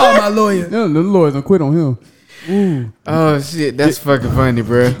 let me call my lawyer. The lawyers don't quit on him. Oh shit, that's fucking funny,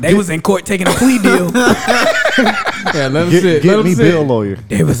 bro. They was in court taking a plea deal. Yeah, let him Get, sit. get Let me him sit. Bill lawyer.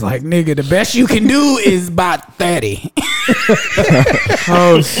 They was like, nigga, the best you can do is about 30.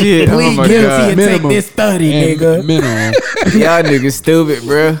 Oh shit. Plead Oh my guilty god. and Minimum. take this 30, And nigga. minimum. Y'all niggas stupid,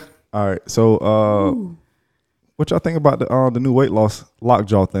 bro. All right, so What y'all think about the new weight loss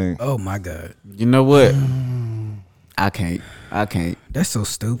lockjaw thing? Oh my god. You know what? I can't. That's so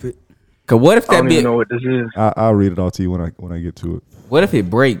stupid. Cause what if I that don't be? even know what this is. I'll read it all to you when I get to it. What if it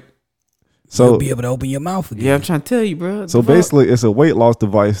break? So You'll be able to open your mouth again. Yeah, I'm trying to tell you, bro. So basically, it's a weight loss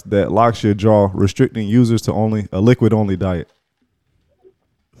device that locks your jaw, restricting users to only a liquid-only diet.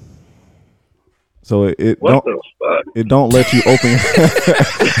 So it What the fuck? don't let you open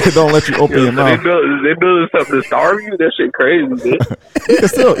it don't let you open your mouth. They building something to starve you? That shit crazy, bitch. You can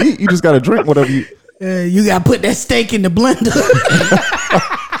still eat. You just gotta drink whatever you. You gotta put that steak in the blender.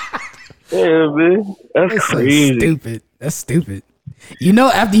 Yeah, man. That's so crazy. stupid. That's stupid. You know,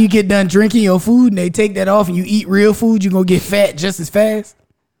 after you get done drinking your food and they take that off and you eat real food, you're gonna get fat just as fast.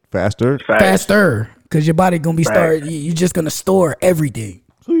 Faster. Faster. Because your body gonna be you're just gonna store everything.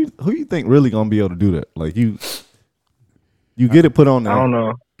 Who you think really gonna be able to do that? Like you get it put on there. I don't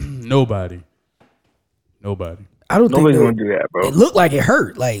know. Nobody. I don't Nobody's think gonna do that, bro. it looked like it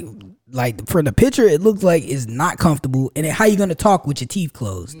hurt. Like from the picture, it looks like it's not comfortable. And then how you gonna talk with your teeth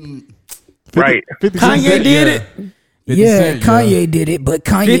closed? Right. 50 Cent Kanye did it. 50 Yeah, Cent, Kanye did it, but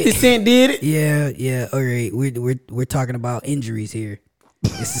Kanye 50 Cent did it. Yeah. All right, we're talking about injuries here.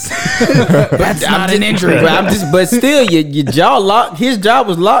 This is, that's not an injury. But still, your jaw locked. His jaw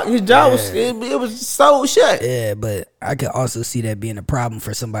was locked. His jaw was it was so shut. Yeah, but I could also see that being a problem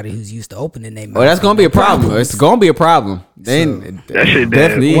for somebody who's used to opening their mouth. Oh, that's gonna be a problem. It's gonna be a problem. Then That shit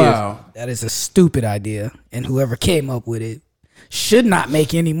definitely is. Wow. That is a stupid idea, and whoever came up with it should not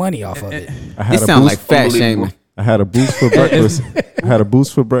make any money off of it. I had This a sounds boost. like fat shaming. I had a boost for breakfast. I had a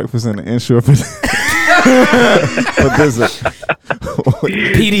boost for breakfast and an insure for dessert.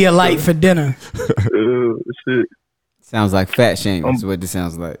 Pedialyte for dinner. Shit. Sounds like fat shaming. That's what this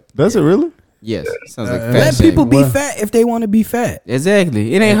sounds like. Does it really? Yes, sounds like fat Let shaming. people be fat if they want to be fat.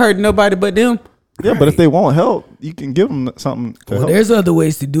 Exactly. It ain't hurting nobody but them. Yeah, but if they want help, you can give them something to Well, help. there's other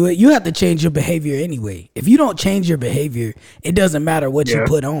ways to do it. You have to change your behavior anyway. If you don't change your behavior, it doesn't matter what you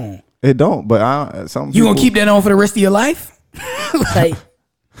put on. It don't, but some You gonna keep that on for the rest of your life? Like,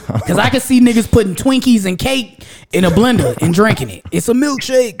 because I can see niggas putting Twinkies and cake in a blender and drinking it. It's a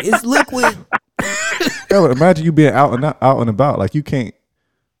milkshake. It's liquid. Yeah, but imagine you being out and about, like you can't.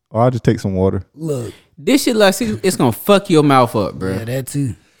 Oh, I'll just take some water. Look, This shit like it's gonna fuck your mouth up, bro. yeah, that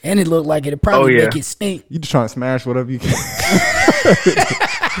too. And it looked like it'd probably make it stink. You just trying to smash whatever you can.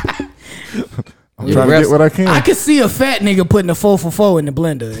 I'm trying to get what I can. I could see a fat nigga putting a 4 for 4 in the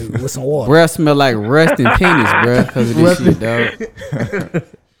blender with some water. Breath smell like rust and pennies, bro. Because of this shit, dog.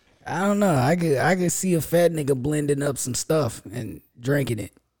 I don't know. I could see a fat nigga blending up some stuff and drinking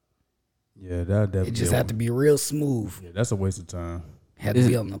it. Yeah, that definitely. It just had to be real smooth. Yeah, that's a waste of time. Had to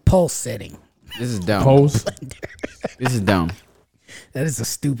be on the pulse setting. This is dumb. Post. This is dumb. That is a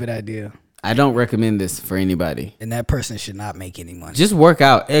stupid idea. I don't recommend this for anybody. And that person should not make any money. Just work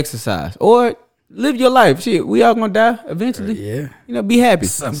out, exercise, or live your life. Shit, we all gonna die eventually. Yeah. You know, be happy.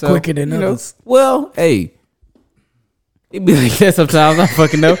 Some quicker than others. Well, hey, it be like that sometimes. I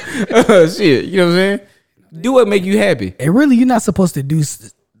fucking know. Shit, you know what I'm saying? Do what make you happy. And really, you're not supposed to do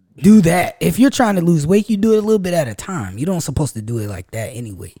that. If you're trying to lose weight, you do it a little bit at a time. You don't supposed to do it like that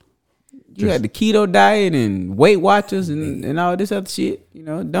anyway. You got the keto diet and Weight Watchers and all this other shit. You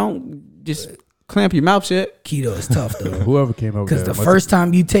know, don't just clamp your mouth shut. Keto is tough though. Whoever came up with Because that. the first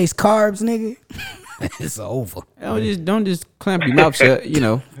time you taste carbs, nigga, it's over. Don't just clamp your mouth shut. You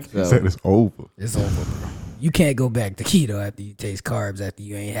know, so. Said it's over. It's over, bro. You can't go back to keto after you taste carbs after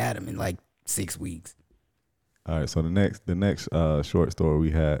you ain't had them in like 6 weeks. All right, so the next short story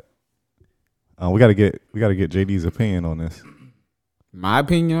we had, we gotta get JD's opinion on this. My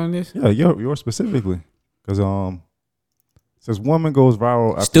opinion on this? Yeah, yours specifically, because says woman goes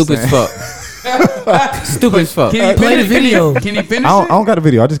viral after Stupid as fuck. Stupid as fuck. Can he Play the finish? video. Can he finish I it? don't got a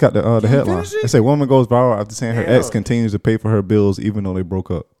video. I just got the headline. finish it? It say woman goes viral after saying her ex continues to pay for her bills even though they broke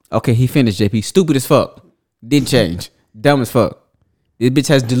up. Okay, he finished, JP. Stupid as fuck. Didn't change. Dumb as fuck. This bitch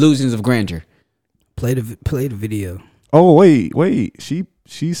has delusions of grandeur. Play the video. Oh wait.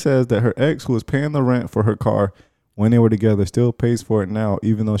 She says that her ex, who was paying the rent for her car when they were together, still pays for it now,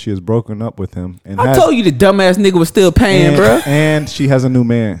 even though she has broken up with him. And I told you the dumbass nigga was still paying, bro. And she has a new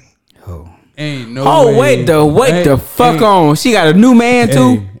man. Ain't no Oh, way. wait the fuck on. She got a new man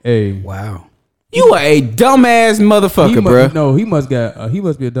too. Hey. Wow. You are a dumbass motherfucker, bro. No, he must be a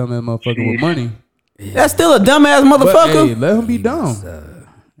dumbass motherfucker with money. That's still a dumbass But, motherfucker. hey, let him be dumb.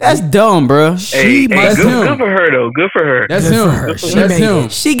 That's dumb, bro. Hey, That's good, him. good for her though. Good for her. That's Good him. for her. She That's made him.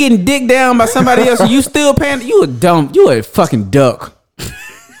 it. She getting dicked down by somebody else. And you still paying? You a dumb. You a fucking duck.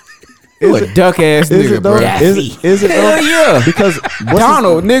 You a duck ass Is nigga, it though? bro. Is it though? Hell yeah. Because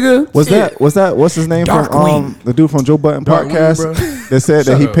Donald, nigga. Was Shit. that what's his name Darkwing. from the dude from Joe Budden Darkwing, podcast bro. that said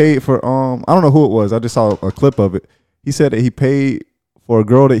that Shut he up. paid for I don't know who it was. I just saw a clip of it. He said that he paid for a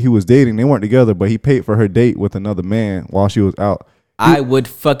girl that he was dating. They weren't together, but he paid for her date with another man while she was out. I would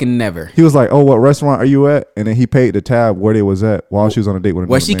fucking never. He was like, "Oh, what restaurant are you at?" And then he paid the tab where they was at while she was on a date with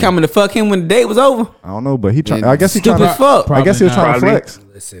another Was she man. coming to fuck him when the date was over? I don't know, but he trying. Man, I guess he stupid trying as fuck. I guess he was trying to Probably. flex.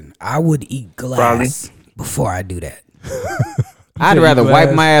 Listen, I would eat glass before I do that. I'd said rather you wipe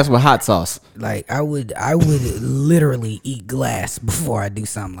glass. my ass with hot sauce. Like I would literally eat glass before I do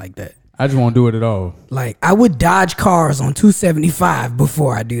something like that. I just won't do it at all. Like I would dodge cars on 275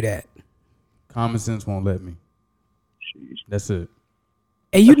 before I do that. Common sense won't let me. That's it.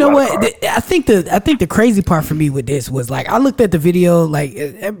 And you know what? I think the crazy part for me with this was like I looked at the video, like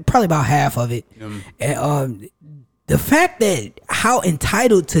probably about half of it, and the fact that how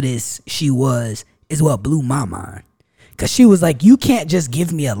entitled to this she was is what blew my mind. Cause she was like, "You can't just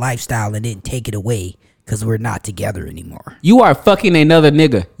give me a lifestyle and then take it away because we're not together anymore." You are fucking another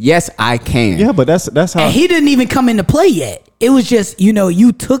nigga. Yes, I can. Yeah, but that's how. And he didn't even come into play yet. It was just,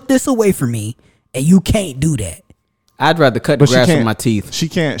 you took this away from me, and you can't do that. I'd rather cut the But she grass with can't. my teeth. She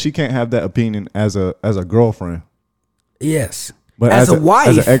can't have that opinion as a girlfriend. Yes, But as a wife,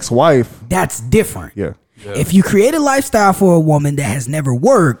 as an ex-wife, that's different. yeah. If you create a lifestyle for a woman that has never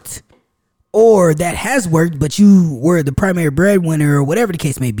worked or that has worked, but you were the primary breadwinner or whatever the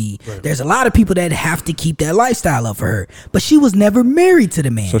case may be, there's a lot of people that have to keep that lifestyle up for her. But she was never married to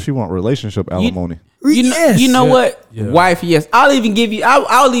the man. So she want relationship alimony. You know, Yes. you know what, Yeah. wife? Yes, I'll even give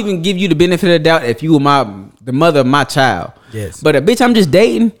you the benefit of the doubt if you were the mother of my child. Yes. But a bitch I'm just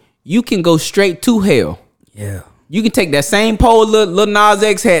dating, you can go straight to hell. Yeah. You can take that same pole Lil Nas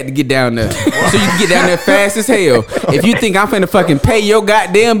X had to get down there, so you can get down there fast as hell. If you think I'm finna fucking pay your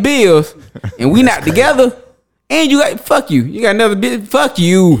goddamn bills and we not together, and you got you got another bitch, fuck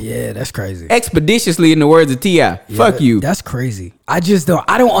you. Yeah, that's crazy. Expeditiously, in the words of T.I. Fuck you. That's crazy. I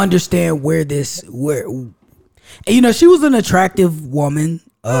don't understand where she was an attractive woman.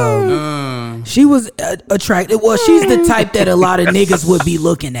 She was attractive. Well, she's the type that a lot of niggas would be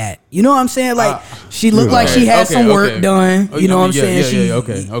looking at. You know what I'm saying? Like she looked like she had some work done. You know what I'm saying? She On looked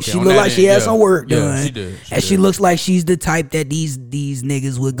that like she end, had some work done. She did. And she looks like she's the type that these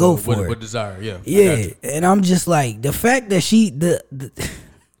niggas would go for. With desire, yeah. Yeah, and I'm just like the fact that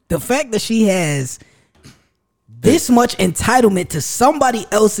the fact that she has this much entitlement to somebody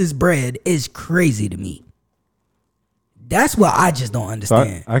else's bread is crazy to me. That's what I just don't So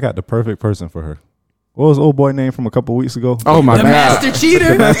understand. I got the perfect person for her. What was old boy name from a couple weeks ago? Oh my The god, master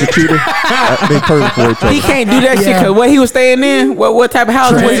cheater. Master Cheater. They perfect for each other. he can't do that shit because what he was staying in, what type of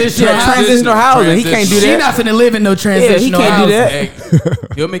housing? Transitional housing. He can't do She that. not finna live in no Yeah, transitional he can't do housing. that.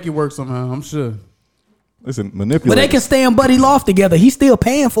 Hey, he'll make it work somehow, I'm sure. Listen, But manipulate. they can stay in Buddy Loft together. He's still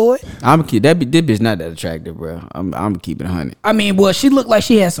paying for it. I'm keep that bitch not that attractive, bro. I'm keeping 100. I mean, well, she looked like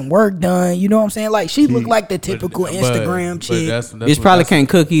she had some work done. You know what I'm saying? Like she looked like the typical Instagram chick. Bitch probably can't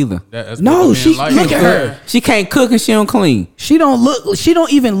cook either. No, she look at her. She can't cook and she don't clean. She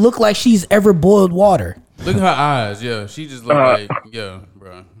don't even look like she's ever boiled water. Look at her eyes, yeah. She just look like, yeah,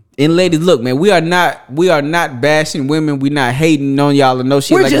 bro. And ladies, look, man, we are not bashing women. We not hating on y'all or no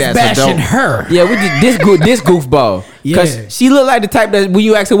shit We're like just that. bashing her. Yeah, we just this goofball. Cause Yeah. she look like the type that when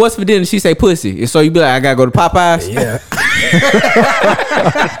you ask her what's for dinner, she say pussy. And so you be like, I gotta go to Popeyes. Yeah.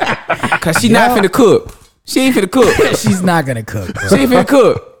 Cause she not finna cook. She ain't finna cook. She's not gonna cook, bro. She ain't finna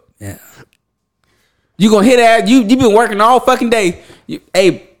cook. Yeah. You gonna hit that? You been working all fucking day.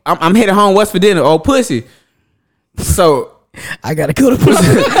 Hey, I'm heading home. What's for dinner? Oh, pussy. So I gotta go to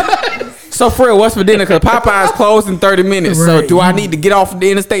pussy. So for real, what's for dinner? Cause Popeye's closed in 30 minutes. So Right. do I need to get off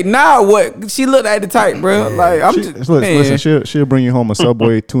the interstate? Nah, what? She looked at the type, bro. Like I'm just Listen, she'll bring you home a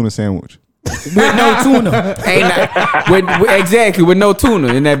Subway tuna sandwich. With no tuna. ain't not, exactly with no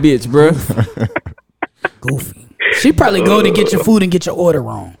tuna in that bitch, bro. Goofy. She probably go to get your food and get your order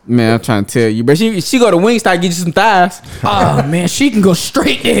wrong. Man, I'm trying to tell you, but she go to Wingstop get you some thighs. Oh man, she can go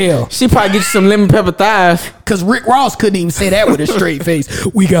straight to hell. She probably get you some lemon pepper thighs. Cause Rick Ross couldn't even say that with a straight face.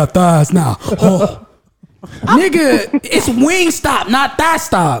 We got thighs now. Oh. Nigga, it's Wingstop, not Thigh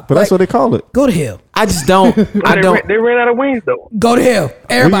Stop. But that's what they call it. Go to hell. I just don't. I don't. They ran out of wings though. Go to hell.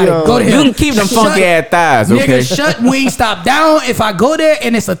 Everybody, go to You hell. can keep them funky ass thighs, okay? Nigga, shut Wingstop down. If I go there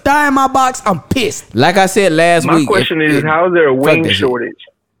and it's a thigh in my box, I'm pissed. Like I said last My week. question is, how is there a fuck wing that shit. shortage?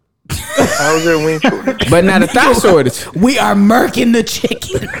 How is there a wing shortage? But not a thigh shortage. We are murking the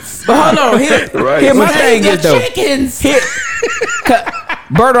chickens. But hold on, here my thing is though. Chickens.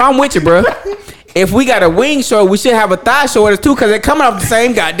 Berto, I'm with you, bro. if we got a wing short, we should have a thigh shortage too, because they're coming off the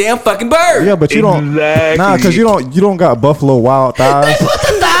same goddamn fucking bird. Yeah, but you don't. Nah, because you don't got Buffalo Wild thighs. Put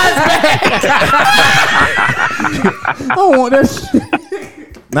the thighs back. I don't want that shit.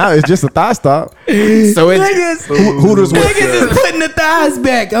 Now it's just a thigh stop. So it's Hooters with Niggas is putting the thighs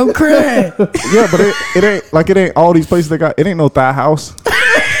back. I'm crying. yeah, but it ain't all these places they got. It ain't no thigh house.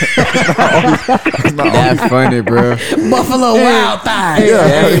 that's funny, bro. Buffalo Wild thighs. Yeah.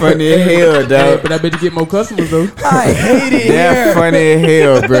 That's funny as hell, dog. But I bet you get more customers though. I hate it That's here. funny as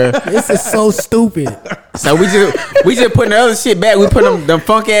hell, bro. This is so stupid. So we just putting the other shit back. We put them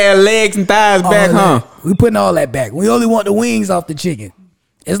funky ass legs and thighs back, All huh? that. We putting all that back. We only want the wings off the chicken.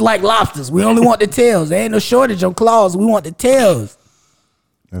 It's like lobsters. We only want the tails. There ain't no shortage on claws. We want the tails.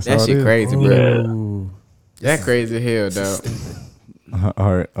 That's That how it shit is. crazy, bro. That crazy as hell, dog.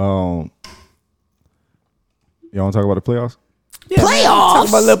 All right. Y'all want to talk about the playoffs? Talk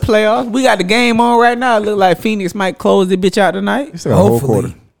about little playoffs. We got the game on right now. Look like Phoenix might close the bitch out tonight. You still got a whole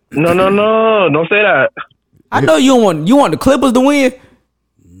Hopefully. quarter. No, don't say that. I know you want the Clippers to win.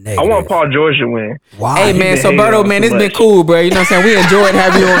 I want Paul George to win. Why? Hey man, so Berto, man, it's been cool, bro. You know what I'm saying? We enjoyed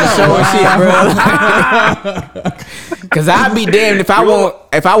having you on the show and shit, bro. Cause I'd be damned if I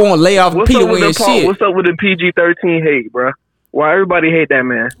won't lay off What's Peter up with win the Paul? shit. What's up with the PG-13 hate, bro? Why everybody hate that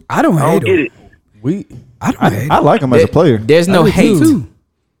man? I don't I hate don't get him. it. I don't hate I him. like him as a player. There's no I do hate, too.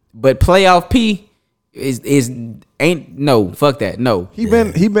 but playoff P is ain't no fuck that no. He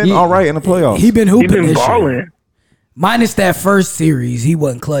been all right in the playoffs. He been He hooping been this year. balling. Minus that first series, he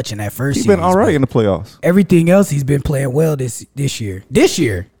wasn't clutching that first He series. been all right but in the playoffs. Everything else, he's been playing well this year. This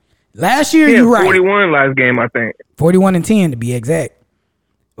year. Last year, He had you're right. 41 last game, I think. 41-10 to be exact.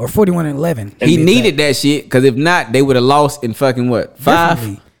 Or 41-11. He needed that shit because if not, they would have lost in fucking what 5.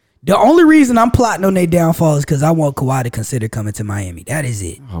 Definitely. The only reason I'm plotting on their downfall is because I want Kawhi to consider coming to Miami. That is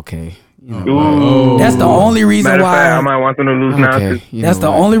it. Okay, Ooh. That's the only reason Matter of fact, I why. might want them to lose now. okay. Too. You That's the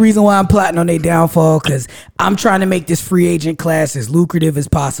know what? only reason why I'm plotting on their downfall, because I'm trying to make this free agent class as lucrative as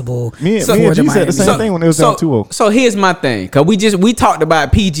possible. Me and for G the said the Miami same Heat. thing when it was down 2-0. So here's my thing, cause we talked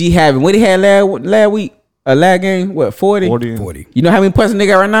about PG having what he had last week, last game, what 40? 40. You know how many points the nigga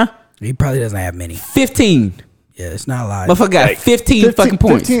got right now? He probably doesn't have many. 15. Yeah, it's not a lot. Motherfucker got 15 fucking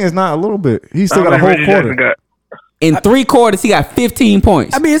points. 15 is not a little bit. He still How got a many whole Reggie Jackson quarter. got? In 3 quarters, he got 15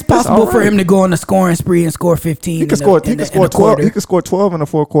 points. I mean, it's possible for alright. him to go on a scoring spree and score 15. He could score 12. He could score 12 in the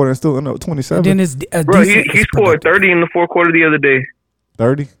fourth quarter and still end up 27. Then it's Bro, he scored 30 in the fourth quarter the other day.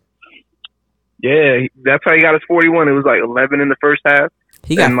 30. Yeah, that's how he got his 41. It was like 11 in the first half.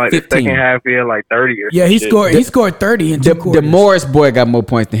 He got and like 15. the second half, he had like 30 or Yeah, he some shit. scored. He scored 30 in two The quarters. Morris boy got more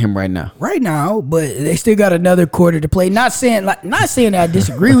points than him right now. Right now, but they still got another quarter to play. Not saying that I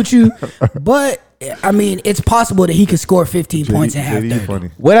disagree with you, but I mean it's possible that he could score 15 points and have JD 30. funny.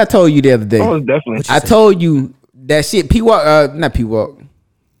 What I told you the other day. Oh, definitely. I told you that shit. P Walk, not P Walk.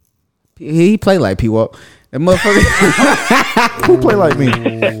 He play like P Walk. That motherfucker. Who play like me?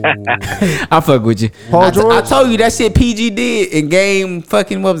 I fuck with you. Paul George? I told you that shit PG did in game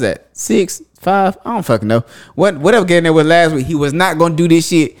fucking, what was that? 6, 5? I don't fucking know. Whatever game that was last week, he was not gonna do this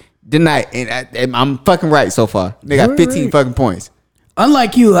shit tonight. And I'm fucking right so far. They got 15 fucking points.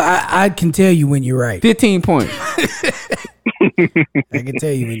 Unlike you, I can tell you when you're right. 15 points. I can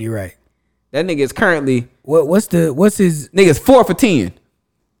tell you when you're right. That nigga is currently What's his? nigga's 4 for 10.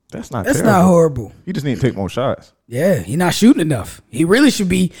 That's not That's terrible. not horrible. You just need to take more shots. Yeah, he's not shooting enough. He really should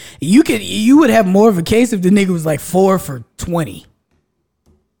be. You would have more of a case if the nigga was like 4 for 20.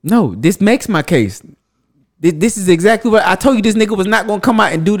 No, this makes my case. This is exactly what I told you. This nigga was not gonna come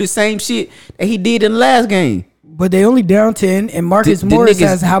out and do the same shit that he did in the last game. But they only down 10, and Marcus The Morris niggas-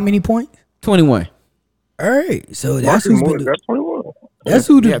 has how many points? 21. All right, so that's Marcus who's Morris, been. that's 21. That's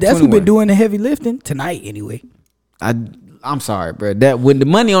who. Yeah, That's who 21. been doing the heavy lifting tonight, anyway. I'm sorry, bro. That when the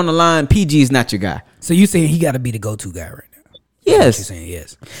money on the line, PG is not your guy. So you saying he got to be the go-to guy right now? You're Yes, saying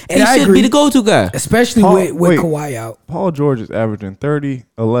yes, he and I should agree, be the go-to guy. especially Paul- with wait. Kawhi out. Paul George is averaging 30,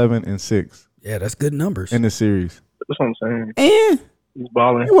 11, and 6 Yeah, that's good numbers. in the series. That's what I'm saying. And He's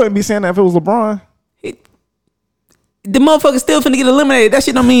balling. You wouldn't be saying that if it was LeBron. the motherfucker still finna get eliminated. That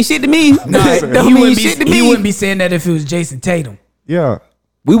shit don't mean shit to me. Don't mean shit to He me. wouldn't be saying that if it was Jason Tatum. Yeah.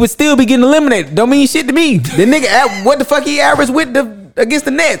 We would still be getting eliminated. Don't mean shit to me. The nigga, what the fuck he averaged with against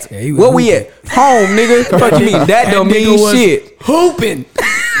the Nets? Yeah, he was Where we at? Home, nigga. Fuck you mean? That don't nigga mean was shit. Hooping.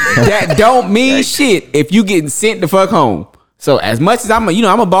 That don't mean shit if you getting sent the fuck home. So as much as I'm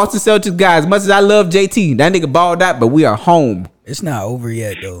a Boston Celtics guy, as much as I love JT, that nigga balled out, but we are home. It's not over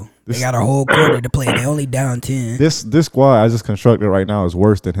yet though. They got a whole quarter to play. They only down 10. This squad I just constructed right now is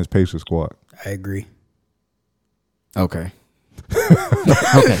worse than his Pacers squad. I agree. Okay.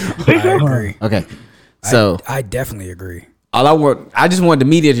 Okay. I agree. Okay. So I definitely agree. I just want the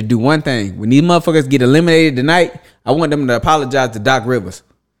media to do one thing. When these motherfuckers get eliminated tonight, I want them to apologize to Doc Rivers.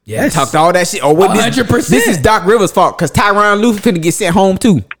 Yes. Talked all that shit. Oh, what 100%. This is Doc Rivers' fault because Tyronn Lue finna get sent home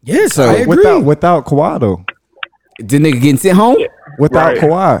too. Yes, So I agree. Without Kawhi though. the nigga getting sent home Without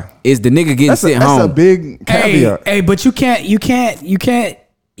Kawhi. is the nigga getting sent home. That's a big caveat. Hey, but you can't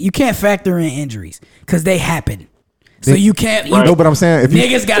factor in injuries because they happen. So you can't. No, but I'm saying if you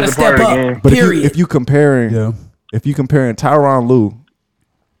Niggas got to It's a part step of the up. game. but Period. if you comparing Tyronn Lue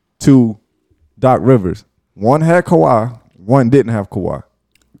to Doc Rivers, one had Kawhi, one didn't have Kawhi.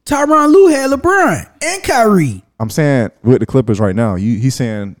 Tyronn Lue had LeBron and Kyrie. I'm saying with the Clippers right now, he's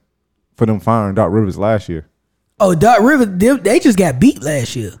saying for them firing Doc Rivers last year. Oh, Doc Rivers, they just got beat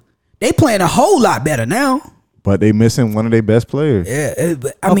last year. They playing a whole lot better now. But they missing one of their best players. Yeah,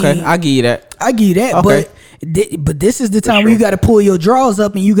 but I Okay, mean, I give you that. I give you that. Okay. But this is the time where you got to pull your draws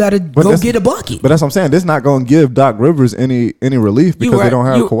up and you got to go that's- get a bucket. But that's what I'm saying. This not going to give Doc Rivers any relief because they don't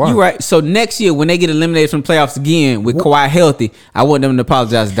have Kawhi. You right. So next year when they get eliminated from the playoffs again with Kawhi healthy, I want them to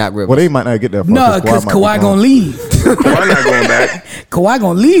apologize to Doc Rivers. Well, they might not get that far. No, because might be Kawhi gone. gonna leave. Kawhi not going back. Kawhi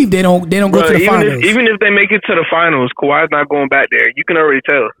gonna leave. They don't go Bro, to the finals. even if they make it to the finals, Kawhi's not going back there. You can already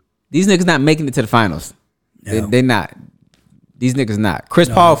tell. These niggas not making it to the finals. No. They not. These niggas not. Chris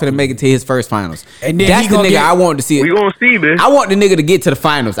Paul finna make it to his first finals. And then That's he the gonna nigga get- I want to see. We gonna see, bitch. I want the nigga to get to the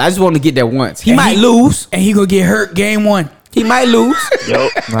finals. I just want to get there once. He And might lose. and he gonna get hurt game one. He might lose. Yo,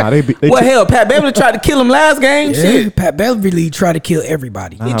 Nah, they Well, hell, Pat Beverly tried to kill him last game. Yeah, Shit. Pat Beverly tried to kill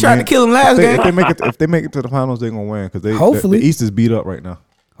everybody. He tried to kill him last game. If they make it to the finals, they're gonna win because Hopefully. the East is beat up right now.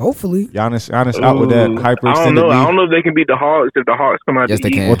 Hopefully, Giannis out with that Ooh, hyper I don't extended know. I knee. don't know if they can beat the Hawks if the Hawks come out. Yes, the they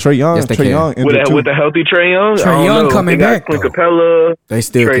East. can. Well, Trae Young, Yes, they Trae can. Young injured too. With a healthy Trae Young. Trae I don't Young know. coming they back, got Clint though. Capella. They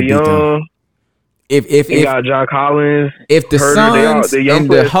still Trae could beat them. Young. If They got John Collins. if the Herter, Suns the young and the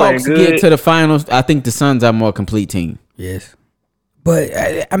players playing Hawks good. get to the finals, I think the Suns are a more complete team. yes. But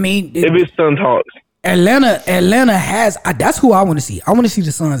I mean, If it's Suns Hawks. Atlanta has. That's who I want to see. I want to see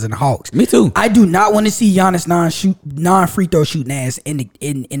the Suns and the Hawks. Me too. I do not want to see Giannis non free throw shooting ass in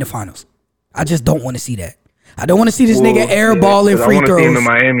the finals. I just don't want to see that. I don't want to see this nigga airballing 'cause free I want to see him in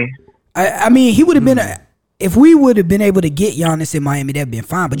throws. Miami. I mean, he would have been if we would have been able to get Giannis in Miami, that'd been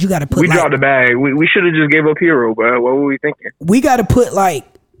fine. But you got to put We dropped the bag. We should have just gave up Hero, bro. What were we thinking? we got to put like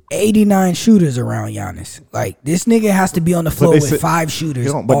 89 shooters around Giannis. Like this nigga has to be on the floor with 5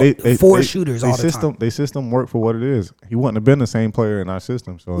 shooters, four shooters all the time. Their system work for what it is. He wouldn't have been the same player in our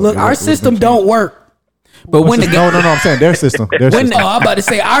system. So Look, our system don't work. But when the No, game, I'm saying their system. Their system. Oh, I'm about to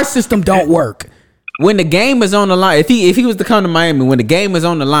say our system don't work. when the game is on the line, if he was to come to Miami, when the game is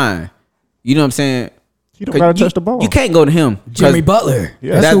on the line, you know what I'm saying? You don't gotta touch the ball. You can't go to him. 'Cause Jimmy Butler.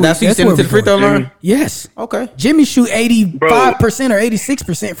 Yeah. That's who you send him to the free throw line. Yes. Okay. Jimmy shoot 85% or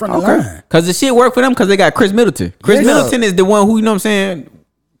 86% from the line. Because the shit work for them because they got Chris Middleton. Chris Yeah. Middleton is the one who, you know what I'm saying,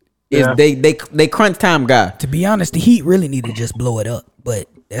 is they crunch time guy. To be honest, the Heat really need to just blow it up, but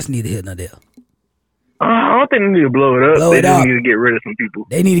that's neither here nor there. I don't think they need to blow it up. Blow they it just up. need to get rid of some people.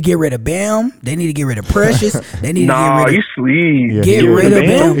 They need to get rid of Bam. They need to get rid of Precious. They need to Nah, get rid you of. sweet. Yeah, Get rid of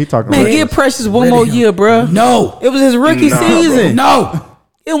Bam? him. He talking Man, about give Precious one Rid of more him. year, bro. No. It was his rookie Nah, season. No.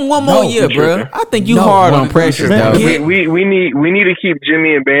 Give him one more No. year, bro. I think you No. hard on Precious, Man, though. Get- We need to keep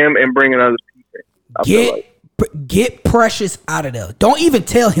Jimmy and Bam and bring another piece. I feel like. Get Precious out of there. Don't even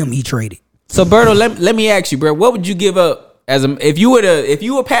tell him he traded. So, Berto, let me ask you, bro. What would you give up as a if you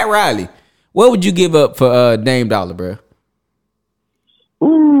were Pat Riley? What would you give up for Dame Dollar, bro?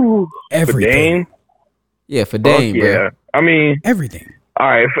 Ooh, Everything. For Dame? Yeah, for Fuck Dame, yeah. bro. I mean, Everything. all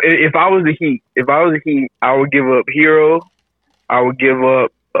right. If I was the Heat, I would give up Hero. I would give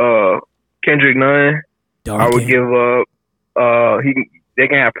up Kendrick Nunn. I would give up they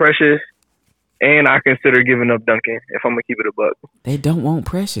can have Precious, and I consider giving up Duncan if I'm gonna keep it a buck. They don't want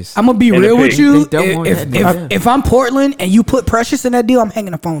Precious. I'm gonna be And real the with pick. you. They don't want that deal. If I'm Portland and you put Precious in that deal, I'm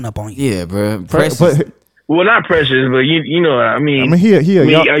hanging the phone up on you. Yeah, bro. Precious. But Well, not Precious, but you know what I mean. I mean, he a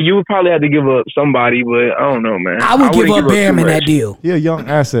young, you would probably have to give up somebody, but I don't know, man. I would give wouldn't up Bam too in that much. deal. he a young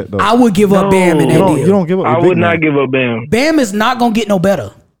asset though. I would give up Bam in that No. deal. You don't give up. I the big would not man. give up Bam. Bam is not gonna get no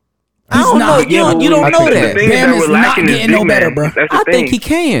better. I don't know. not. You don't I know think the that. thing Bam that is we're not lacking is getting no big better, man. bro. That's the I thing. think he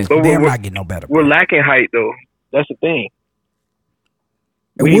can. But Bam we're not getting no better. we're lacking height though. That's the thing.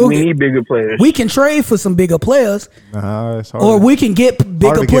 We We'll need bigger players. We can trade for some bigger players, Nah, it's hard. or we can get bigger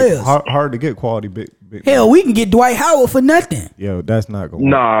hard to players. Get, hard to get quality big. Hell, we can get Dwight Howard for nothing. Yo, that's not gonna.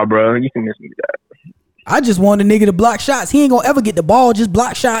 Work. Nah, bro, you can miss me that. I just want a nigga to block shots. He ain't gonna ever get the ball. Just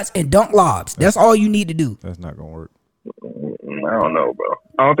block shots and dunk lobs. That's all you need to do. That's not gonna work. I don't know, bro.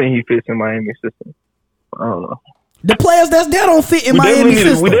 I don't think he fits in Miami system. I don't know. The players that's there don't fit in Miami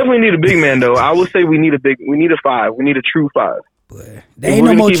system. We definitely need a big man, though. I would say we need a 5. We need a true 5. But there ain't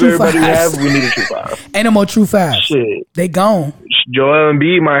no more true 5s. We need a true 5. Ain't no more true 5s. Shit. They gone. Joel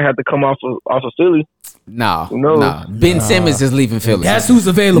Embiid might have to come off of Philly. Nah. Ben Simmons is leaving Philly. That's who's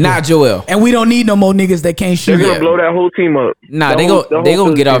available. Not Joel. And we don't need no more niggas that can't shoot. They're gonna blow that whole team up. Nah, they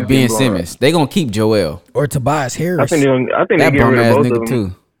gonna get off Ben Simmons. They gonna keep Joel Or Tobias Harris. I think they that get bum rid ass of both nigga of them.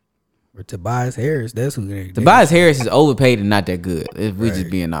 too. Or Tobias Harris. That's who they Tobias Harris is overpaid and not that good. If we just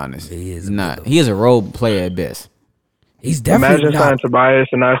being honest, He is He's not. He is a role player at best. He's definitely Imagine signing Tobias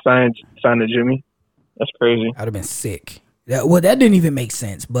and not signing Jimmy. That's crazy. I'd have been sick. That didn't even make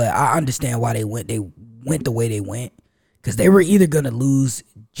sense, but I understand why they went the way they went. Because they were either going to lose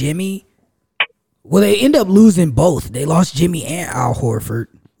Jimmy. Well, they end up losing both. They lost Jimmy and Al Horford.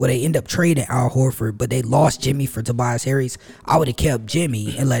 Well, they end up trading Al Horford, but they lost Jimmy for Tobias Harris. I would have kept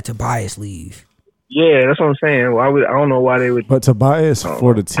Jimmy and let Tobias leave. Yeah, that's what I'm saying. I don't know why they would. But Tobias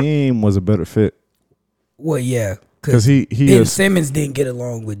for the team was a better fit. Well, yeah. Because he Ben is, Simmons didn't get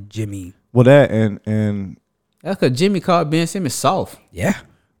along with Jimmy. well, that and That's because Jimmy called Ben Simmons soft. Yeah.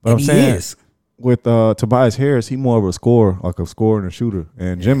 but I'm And he saying is. with Tobias Harris, he more of a scorer, like a scorer and a shooter.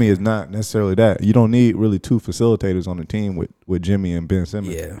 And Jimmy is not necessarily that. You don't need really two facilitators on the team with Jimmy and Ben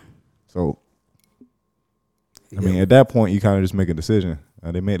Simmons. Yeah. So, I mean, at that point, you kind of just make a decision.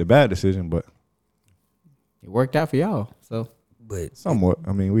 They made a bad decision, but It worked out for y'all. So But somewhat.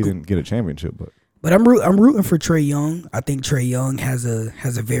 I mean, we didn't get a championship, but I'm rooting for Trae Young. I think Trae Young has a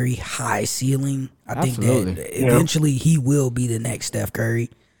very high ceiling. I Absolutely. think that eventually he will be the next Steph Curry,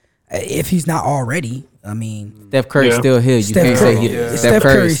 if he's not already. I mean, Steph Curry's still here. You can't say Steph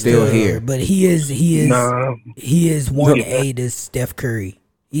Curry's still here. but he is 1A to Steph Curry.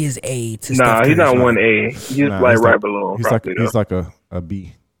 He is A to Steph Curry. He's not 1A. He's right below him. He's like a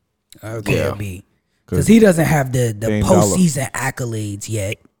B. Okay, a B. Because he doesn't have the Dame postseason accolades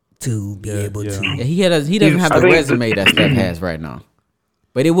yet to be able to. Yeah, he doesn't have the resume that Steph has right now.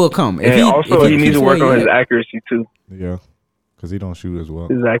 But it will come. And he needs to work on his accuracy too. Yeah, because he don't shoot as well.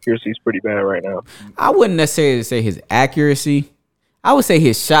 His accuracy is pretty bad right now. I wouldn't necessarily say his accuracy. I would say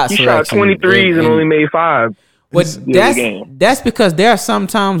his shot He selection. shot 23s and only made 5. But that's because there are some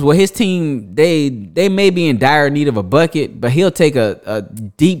times where his team they may be in dire need of a bucket, but he'll take a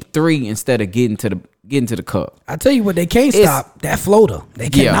deep three instead of getting to the cup. I tell you what, they can't stop that floater. They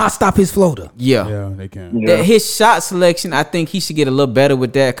cannot stop his floater. Yeah, they can. Yeah. His shot selection, I think he should get a little better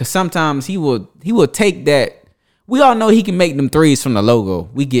with that because sometimes he will take that. We all know he can make them threes from the logo.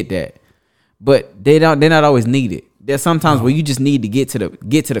 We get that, but they're not always needed. There's sometimes where you just need to get to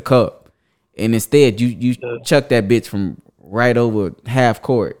the cup, and instead you chuck that bitch from right over half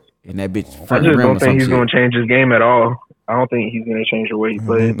court, and that bitch I front just rim don't or think he's some going shit. to change his game at all. I don't think he's going to change the way he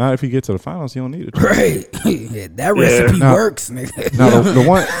plays. Not if you get to the finals, you don't need it. Right, yeah, that recipe works, nigga. Now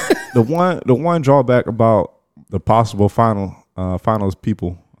the one drawback about the possible finals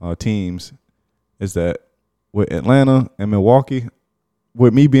teams is that with Atlanta and Milwaukee,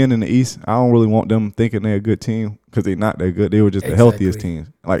 with me being in the East, I don't really want them thinking they're a good team because they're not that good. They were just the healthiest teams.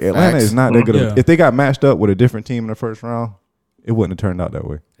 Like Atlanta is not that good. Yeah. If they got matched up with a different team in the first round, it wouldn't have turned out that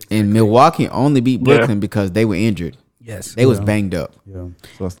way. And Milwaukee only beat Brooklyn because they were injured. Yes, They was banged up. Yeah.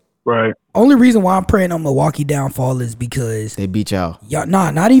 So Right. only reason why I'm praying on Milwaukee downfall is because They beat y'all. y'all.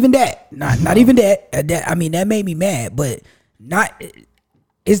 Nah, not even that. Not even that. I mean, that made me mad, but not.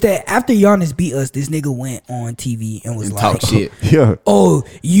 Is that after Giannis beat us, this nigga went on TV and was And like, talk shit. yeah, "Oh,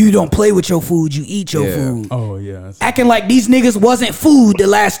 you don't play with your food, you eat your food." Oh yeah. Acting like these niggas wasn't food the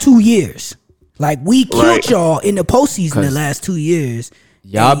last 2 years. Like we killed y'all in the postseason the last 2 years.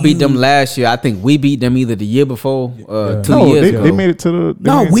 Y'all And beat them last year. I think we beat them either the year before, 2 no, years they ago. made it to the.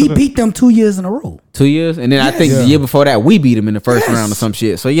 No, we beat them 2 years in a row. 2 years, and then I think the year before that we beat them in the first round or some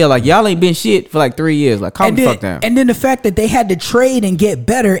shit. So yeah, like y'all ain't been shit for like 3 years. Like calm the fuck down. And then the fact that they had to trade and get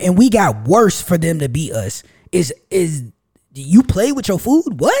better, and we got worse for them to beat us is you play with your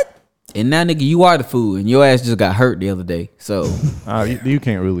food? What? And now, nigga, you are the food, and your ass just got hurt the other day. So you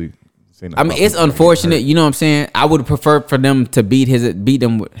can't really say nothing. I mean, it's unfortunate. You know what I'm saying? I would prefer for them to beat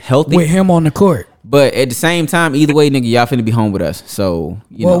them healthy. With him on the court. But at the same time, either way, nigga, y'all finna be home with us. So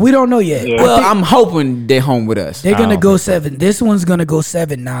you know. We don't know yet. Yeah. Well, I'm hoping they're home with us. They're gonna go 7. This one's gonna go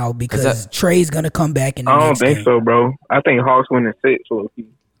 7 now because Trey's gonna come back in the I don't next think game. so, bro. I think Hawks win in 6.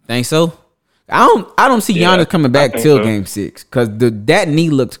 Think so? I don't see Yeah, Giannis coming I back think till so. game 6 because that knee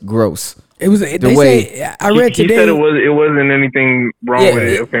looks gross. It was. They say I read He today. said it wasn't anything wrong with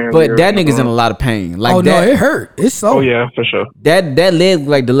it. Apparently, but that nigga's in a lot of pain. Like Oh that, no, it hurt. It's so. Oh yeah, for sure. that leg looked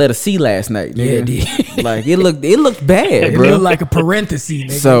like the letter C last night. Yeah, it Nigga. did. Like it looked bad, It bro. looked like a parenthesis.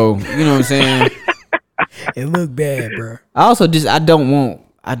 Nigga. So you know what I'm saying? It looked bad, bro. I also I don't want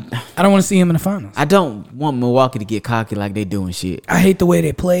I don't want to see him in the finals. I don't want Milwaukee to get cocky like they doing shit. I hate the way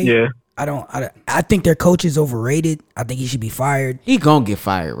they play. Yeah. I think their coach is overrated. I think he should be fired. He gonna get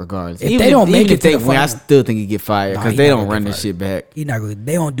fired regardless. If they don't make it to the win, I finals- still think he get fired because he they not don't gonna run get this shit back. He not good.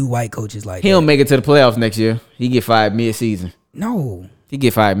 They don't do white coaches like He that. don't make it to the playoffs next year. He get fired mid-season. No. He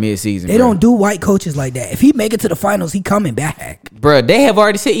get fired mid-season. They don't do white coaches like that. If he make it to the finals, he coming back. Bruh, they have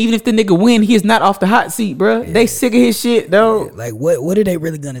already said even if the nigga win, he is not off the hot seat, bruh. They sick of his shit, though. Like what are they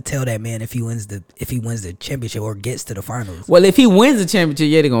really gonna tell that man if he wins the championship or gets to the finals? Well, if he wins the championship,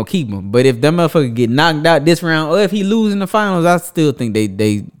 yeah, they gonna keep him. But if that motherfucker get knocked out this round, or if he lose in the finals, I still think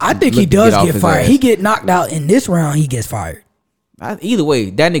they. I think he look to does off get his fired. ass. He get knocked out in this round, he gets fired. Either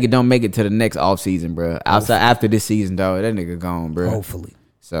way, that nigga don't make it to the next off season, bruh. Outside after this season, dog, that nigga gone, bruh. Hopefully.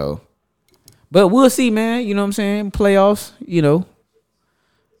 So, but we'll see, man. You know what I'm saying? Playoffs, you know.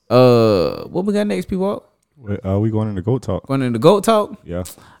 What we got next, people? We going into GOAT talk? Going into GOAT talk? Yeah.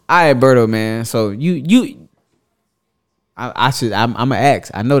 All right, Berto, man. So I'm gonna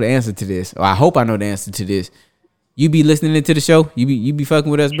ask. I know the answer to this, or I hope I know the answer to this. You be listening to the show? You be fucking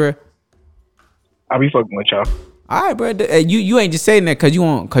with us, bruh? I be fucking with y'all. All right, bro. You ain't just saying that because you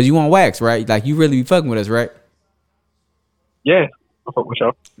want wax, right? Like you really be fucking with us, right? Yeah, I fuck with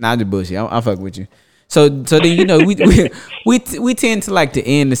y'all. Nah, the bullshit. I'm fucking with you. So then you know we tend to like to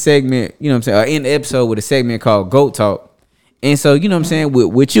end the segment, you know what I'm saying, or end the episode with a segment called GOAT Talk. And so you know what I'm saying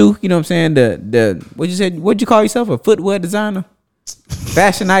with you know what I'm saying, the what'd you call yourself, a footwear designer,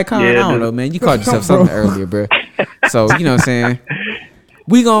 fashion icon? Yeah, I don't know, man. You called yourself something earlier, bro. So you know what I'm saying.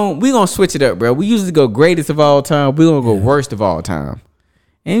 We gonna switch it up, bro. We usually go greatest of all time. We gonna go worst of all time,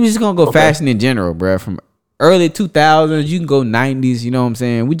 and we just gonna go fashion in general, bro. From early 2000s, you can go 90s. You know what I'm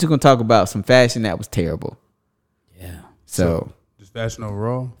saying. We just gonna talk about some fashion that was terrible. Yeah. So Just fashion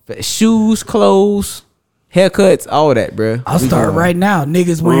overall. shoes, clothes, haircuts, all that, bro. I'll start right now.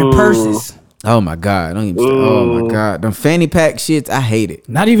 Niggas wearing purses. Oh my god, don't even. Oh my god, them fanny pack shits, I hate it.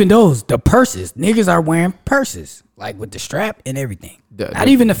 Not even those. The purses. Niggas are wearing purses. Like with the strap and everything. Not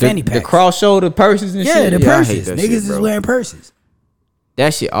even the fanny packs. The cross shoulder purses and yeah, shit. the I hate purses. that Niggas shit, is bro. wearing purses.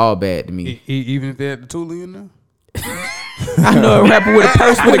 That shit all bad to me. Even if they had the tool in there. I know a rapper with a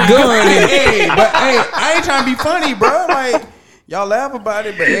purse with a gun in it. Hey, but hey, I ain't trying to be funny, bro. Like y'all laugh about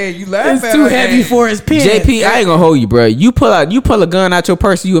it, but hey, you laugh It's at too it. heavy for his pen. JP, I ain't gonna hold you, bro. You pull a gun out your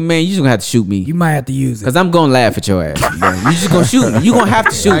purse, you a man, you just gonna have to shoot me. You might have to use it. Cause I'm gonna laugh at your ass, bro. You just gonna shoot me. You gonna have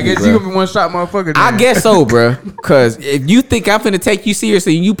to shoot I me, guess bro. you gonna be one shot motherfucker. I then. guess so, bro. Cause if you think I'm finna take you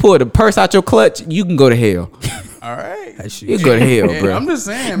seriously and you pull the purse out your clutch, you can go to hell. All right. You go to hell, Hey, bro. I'm just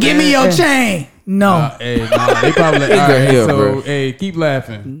saying, Give man. me your chain. No. Hey, nah, they probably. All go right, hell, so bro. hey, keep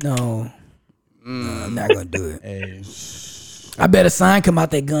laughing. No. No, I'm not gonna do it. Hey, I bet a sign come out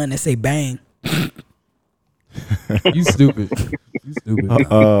that gun that say bang. you stupid. You stupid.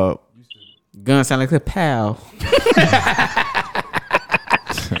 Gun sound like a pal.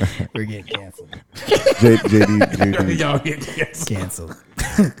 We're getting canceled. JD. Y'all get Canceled.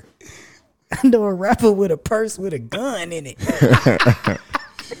 I know a rapper with a purse with a gun in it.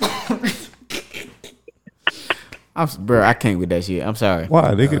 Bro, I can't with that shit. I'm sorry.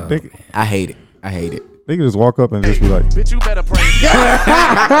 Why? They could I hate it. I hate it. they could just walk up and just be like, Bitch, you better pray.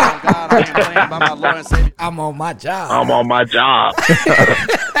 I'm on my job. I'm on my job.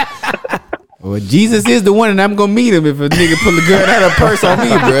 Well, Jesus is the one, and I'm gonna meet him if a nigga pull a gun out of a purse on me,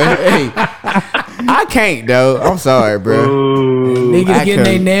 bro. Hey, I can't though. I'm sorry, bro. Niggas I getting their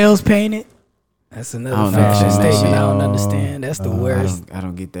couldn't. nails painted. That's I another don't fashion understand that statement. shit. I don't understand. That's the worst. I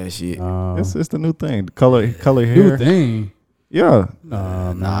don't get that shit. it's the new thing. Color New hair. thing. Yeah.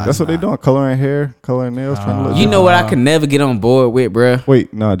 Nah, That's what they doing. Coloring hair, coloring nails, trying to look You know what I can never get on board with, bro?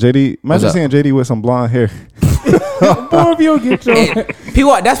 Wait, no, JD. Imagine up? seeing JD with some blonde hair. Boy, if you don't get your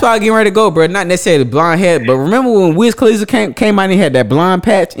People, that's why I get ready to go, bro. Not necessarily blonde hair, but remember when Wiz Khalifa came out and he had that blonde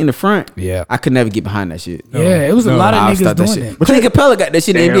patch in the front? Yeah. I could never get behind that shit. Yeah, it was a lot of I'll niggas stop that doing shit. that. But Clint Capella got that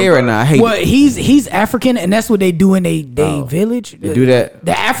shit in the NBA right now. I hate Well, it. he's African, and that's what they do in they village. They do that?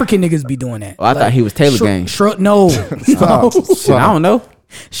 The African niggas be doing that. Oh, I thought he was Taylor Gang. No, Shit, I don't know.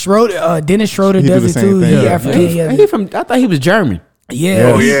 Schroeder, Dennis Schroeder He do does the it same too. thing. He Yeah. African. Yeah, He from? I thought he was German.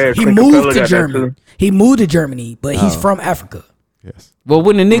 yeah. Oh, yeah, He Clint moved Capella to got that Germany. too. He moved to Germany, but he's from Africa. Yes. Well,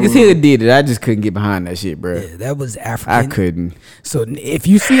 when the niggas here did it, I just couldn't get behind that shit, bro. Yeah, that was African. I couldn't. So if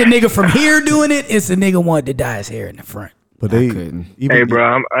you see a nigga from here doing it, it's a nigga wanted to dye his hair in the front. But they couldn't. even Hey,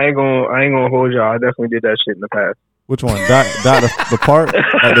 bro, I ain't gonna hold y'all. I definitely did that shit in the past. which one? The part,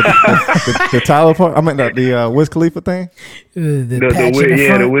 like the Tyler part. I mean the Wiz Khalifa thing. The The patch Wiz, in the yeah,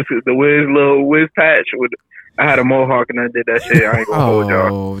 front. the Wiz little Wiz patch with. I had a mohawk and I did that shit. I ain't gonna hold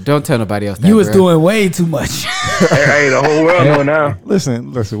y'all. Oh, don't tell nobody else that, You was bruh. doing way too much. Hey, the whole world know now.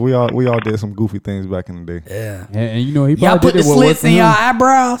 Listen. We all did some goofy things back in the day. Yeah. And you know he Y'all probably put the did it with slits in your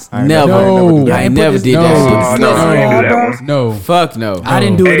eyebrows? I ain't Never. do that. I ain't never put did this- that Oh, shit. no, I Slits in your ain't do that eyebrows? one. No, Fuck no. I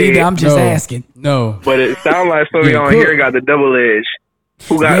didn't do it either. I'm just No. asking. no. But it sounds like some of Yeah, y'all cook. here got the double edge.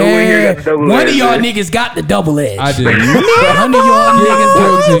 Who in here got the double edge? One of y'all man? niggas got the double edge. I did. One of y'all niggas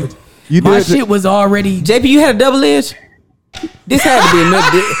got the You My did. shit was already. JP, you had a double edge? This had to be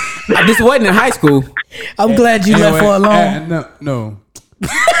another. This wasn't in high school. I'm glad you left her alone. No.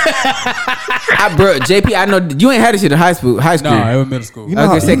 Bro, JP, I know you ain't had this shit in high school. No, it was middle school. You I was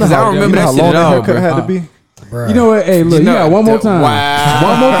gonna say, 'cause I don't remember that how shit long at that all, haircut bro. had to be. You know what? Hey, look, you got one more time. Wow.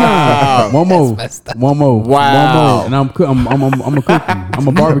 One more time. One more. One more. Wow. One more. And I'm a cook you. I'm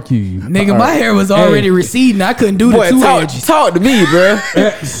a barbecue you. Nigga, my hair was already receding. I couldn't do the Boy, two talk, edges. talk to me, bro.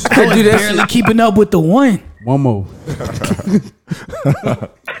 I couldn't do that Barely shit. keeping up with the one. One more.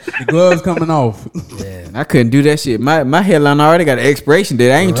 The gloves coming off. I couldn't do that shit. My hairline already got an expiration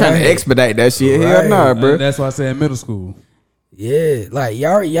date. I ain't trying to expedite that shit. Hell Right. no, bro. That's why I said middle school. Yeah, like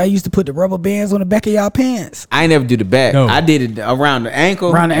y'all used to put the rubber bands on the back of y'all pants. I ain't never do the back. No. I did it around the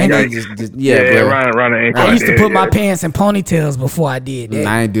ankle. Around the and ankle? then yeah, bro. around the ankle. I used to Yeah, put my yeah. pants in ponytails before I did that.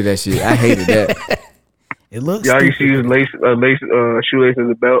 I ain't do that shit. I hated that. It looks Y'all used to use shoelace as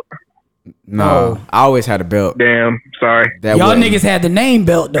a belt. No, I always had a belt. Damn, sorry. That Y'all wasn't- niggas had the name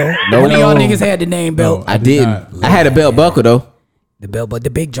belt though. No. One of y'all niggas had the name belt. I did didn't. not. I had a belt buckle though. The belt, but the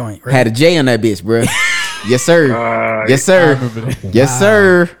big joint, right? Had a J on that bitch, bro. Yes, sir. Yes, I sir. remember that. Yes,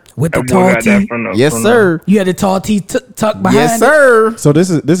 sir. With the That boy tall got that tee. from the Yes, from sir. You had the tall tee tucked behind Yes, it? sir. So this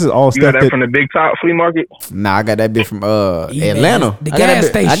is all You got stuff that that from the Big Top Flea Market? Nah, I got that bitch from Yeah, Atlanta. the I got gas that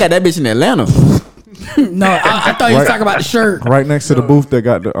station. I got that bitch in Atlanta. No, I thought you was Right. talking about the shirt. right next to the booth that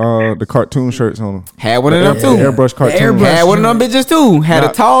got the cartoon shirts on them. Had one of them The too. airbrush cartoon. airbrush. Had one of them bitches too. Had Nah.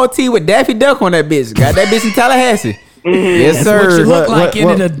 a tall tee with Daffy Duck on that bitch. Got that bitch in Tallahassee. Yes, That's what you sir. look like in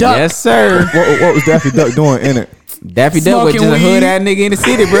it, a duck. Yes, sir. What was Daffy Duck doing in it? Daffy Duck was Smoking just a hood weed. ass nigga in the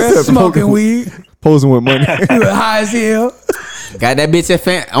city, bro. Smoking weed. Posing with money. You were high as hell. Got that bitch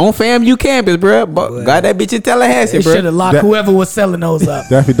at on FAMU campus, bro. Got that bitch in Tallahassee, They should bro. have locked That- whoever was selling those up.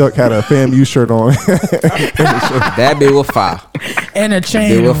 Daffy Duck had a FAMU shirt on. That bitch was fire. And a They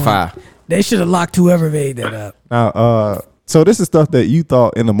chain. were on. fire. They should have locked whoever made that up. Now, so this is stuff that you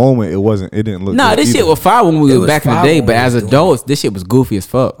thought in the moment it didn't look. Nah, good this either. shit was fire when we It was was back in the fire day, when but we as was doing adults, this shit was goofy as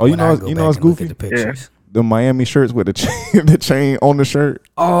fuck. Oh, you When I know, go you know back it's and look goofy. at the pictures. The Miami shirts with the chain, the chain on the shirt.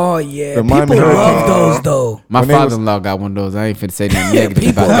 Oh yeah, The people Miami love Hurricanes. those though. My When they was- father-in-law got one of those. I ain't finna say nothing negative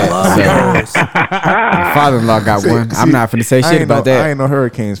People about love that. those. My father-in-law got one. I'm not finna say I shit ain't about no, I that. ain't no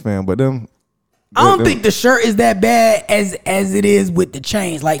Hurricanes fan, but them. I don't them- think the shirt is that bad as it is with the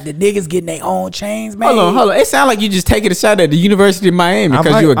chains. Like the niggas getting their own chains, man. Hold on. It sounds like you just taking a shot at the University of Miami I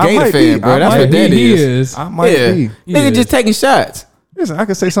because might- you a I Gator might fan, be. bro. I That's might what that He is. is. I might Yeah, be. nigga is. just taking shots. Listen, I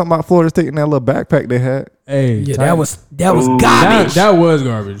could say something about Florida State and that little backpack they had. Hey, Yeah, tight. that was Ooh. garbage. that was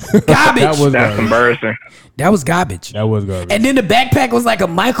garbage. Garbage. That was That's garbage. embarrassing. That was garbage. That was garbage. And then the backpack was like a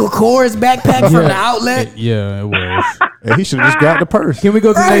Michael Kors backpack from the outlet. Yeah, it was. And he should have just grabbed the purse. Can we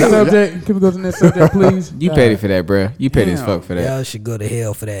go to the next subject? Can we go to the next subject, please? You petty for that, bro. You petty as fuck for that. Y'all should go to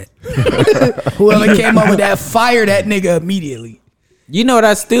hell for that. Whoever came up with that, fire that nigga immediately. You know what?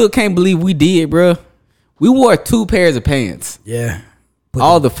 I still can't believe we did, bro. We wore 2 pairs of pants Yeah.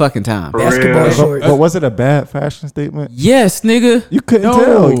 all the fucking time. Basketball real. shorts. But was it a bad fashion statement? Yes, nigga. You couldn't No.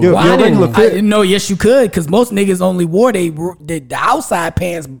 tell. Your Why regular didn't fit. no? Yes, you could, because most niggas only wore the outside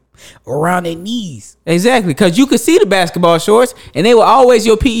pants around their knees. Exactly, because you could see the basketball shorts, and they were always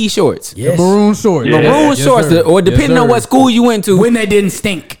your PE shorts. Yes, Maroon shorts. Yeah. Maroon Yes, shorts, sir. or depending Yes, on sir. what school you went to. when they didn't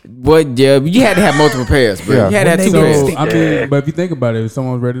stink. But yeah, you had to have multiple pairs, bro. Yeah. You had to have When 2 they pairs. did. So, I mean, but if you think about it, if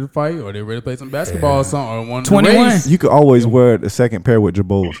someone's ready to fight or they're ready to play some basketball or something, or one 21. race, You could always wear the second pair with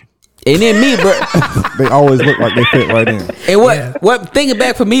Jabos. And then me, bro. They always look like they fit right in. And what thinking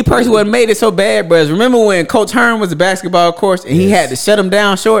back for me personally, what made it so bad, bro, is remember when Coach Hearn was a basketball coach and he had to shut them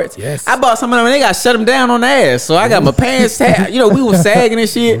down shorts? Yes. I bought some of them and they got shut them down on the ass. So I got my pants, you know, we was sagging and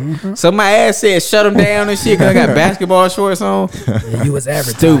shit. So my ass said shut them down and shit because I got basketball shorts on. Yeah, you was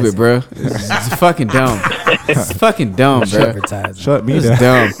advertising. Stupid, bro. It's fucking dumb. It's fucking dumb, bro. Advertising. Shut me It's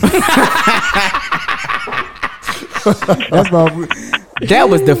down. dumb. That's my. That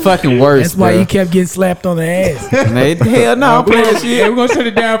was the fucking worst. That's why bro. you kept getting slapped on the ass. Man, hell no, I don't play that Hey, shit. we're gonna shut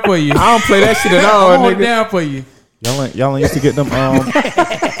it down for you. I don't play that shit at I'm all, gonna hold it nigga. down for you. Y'all ain't used to get them.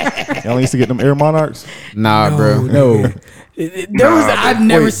 Y'all ain't used to get them Air Monarchs. Nah, bro. No, I've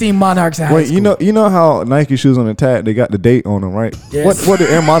never seen Monarchs in high Wait, school. you know how Nike shoes on the tag they got the date on them, right? Yes. What did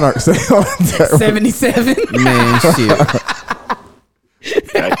Air Monarch say on that? 77. Man, shit.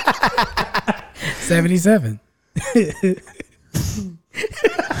 77.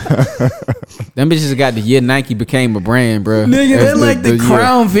 Them bitches got the year Nike became a brand, bro. Nigga, they're That's like the year.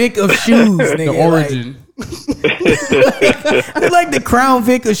 Crown Vic of shoes, nigga. The origin. They're like the Crown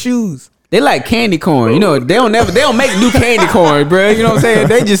Vic of shoes. They like candy corn. You know, they don't make new candy corn, bro. You know what I'm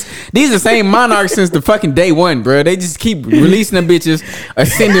saying? These are the same Monarchs since the fucking day one, bro. They just keep releasing them bitches,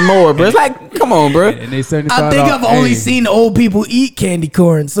 ascending more, bro. It's like, come on, bro. And they $75. I think I've only seen old people eat candy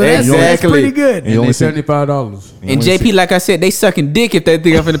corn, so that's Exactly. pretty good. And they $75. And JP, like I said, they sucking dick if they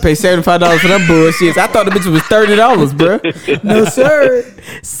think I'm finna pay $75 for them bullshits. I thought the bitch was $30, bro. No, sir.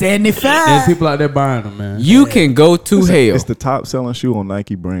 75. There's people out there buying them, man. You can go to hell. It's the top selling shoe on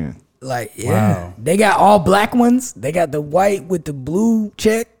Nike brand. Like, yeah. Wow. They got all black ones. They got the white with the blue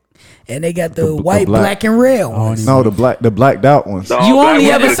check. And they got the The white, black. black, and red ones. No, the blacked out ones. The You all only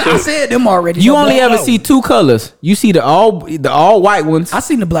black ever ones see- too. I said them already. You The only blacked ever out see ones. two colors. You see the all white ones, I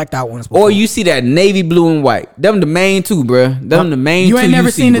seen the blacked out ones before. or you see that navy blue and white. Them the main two, bruh. Them the main You two. ain't never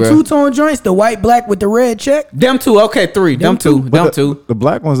see, seen the bruh. two-tone joints? The white, black with the red check? Them two, okay, three. Them two. But Them the, two. the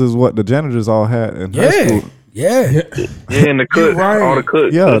black ones is what the janitors all had in high Yeah. school. Yeah. Yeah, and the cook, all the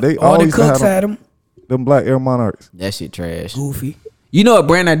cooks. Yeah, they All the always cooks had had them. them black Air Monarchs. That shit trash. Goofy. You know what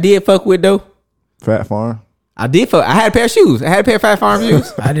brand I did fuck with though? Fat Farm. I did fuck. I had a pair of shoes. I had a pair of Fat Farm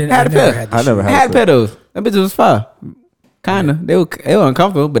shoes. I didn't. had I a never pair. had I this never shit. I had a pair of those. That bitch was fire. Kinda. They were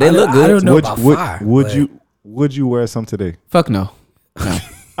uncomfortable, but they I look don't- good. I don't know about fire, would but- would you wear some today? Fuck no. No.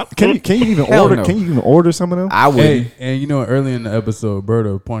 Can you even Hell order? no. Can you even order some of them? I wouldn't. Hey, and you know, early in the episode,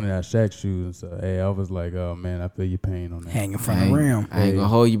 Berto pointed out Shaq shoes and so hey, I was like, oh man, I feel your pain on that. Hanging from I the rim. ain't gonna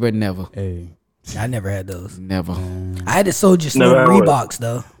hold you, but never. Hey, I never had those. Never. I had the Soldier Slim Never had one. Reeboks,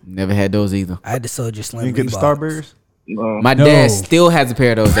 though. Never had those either. I had the Soldier Slim You can get the Reeboks. Starberries. My No. dad still has a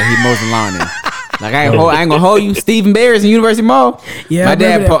pair of those that he mows the lawn in. Like I ain't gonna hold you. Stephen Barry's in University Mall. Yeah, my I remember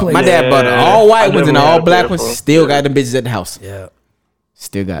dad. that place. My dad bought the Yeah, all I white ones and the never all had a black pair ones. of those. Still got them bitches at the house. Yeah.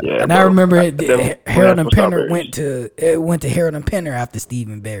 Still got it. Yeah, And I bro. remember Them Harold and for Penner Starberries. went to Harold and Penner after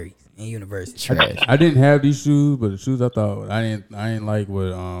Stephen Barry in University. Trash. I didn't have these shoes, but the shoes I thought I didn't like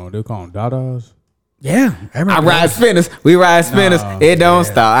what they call them Dadas. Yeah, I I remember. ride those. spinners. We ride spinners. Nah, It don't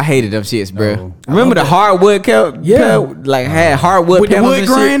stop. I hated them shits, bro. No. Remember the hardwood Yeah. like had hardwood with the pedals wood and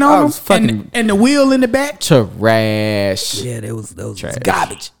shit? grain I on was them fucking and the wheel in the back. trash. Yeah, those was Trash.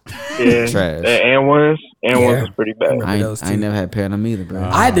 garbage. Yeah, Trash. and ones Yeah. was pretty bad. I those ain't two. never had a pair of them either, bro.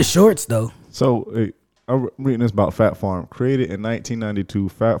 I had the shorts though. So I'm reading this about Fat Farm. Created in 1992,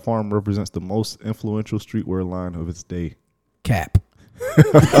 Fat Farm represents the most influential streetwear line of its day. Cap.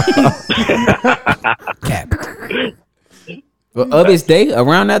 Cap. But of its day,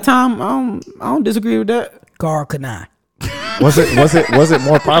 around that time, I don't disagree with that. Carl Kanai. Was it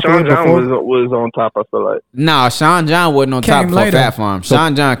more popular Sean John before? was on top. I feel like. Nah, Sean John wasn't on Came top for later. Fat Farm.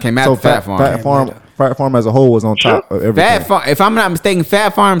 Sean John came after Fat Farm. Fat Farm as a whole was on top of everything. Fat Farm, if I'm not mistaken,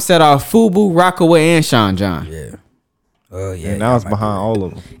 Fat Farm set off Fubu, Rockaway, and Sean John. Yeah. Oh yeah. And now it's behind all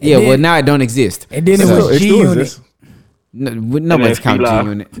of them. Yeah, then- well now it don't exist. And then it So was it G still Unit. exists. Nobody's then counting G Fila.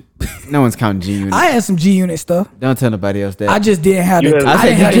 Unit. No one's counting G Unit. I had some G Unit stuff. Don't tell nobody else that. I just didn't have You the. had- I said,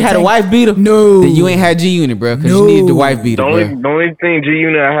 didn't have did you the had a tank- wife beater? No. Then you ain't had G Unit, bro, because you No. needed the wife beater, The bro. only thing G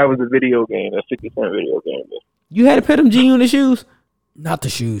Unit I had was a video game, a 50 Cent video game. You had to put them G Unit shoes? Not the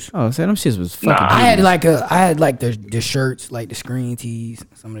shoes. Oh, so them shits was fucking Nah. I had genius. like the shirts, like the screen tees,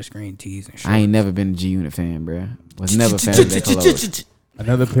 some of the screen tees and shit. I ain't never been a G Unit fan, bro. Was never a fan of their clothes.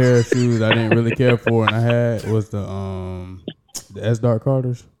 Another pair of shoes I didn't really care for, and I had was the S Dark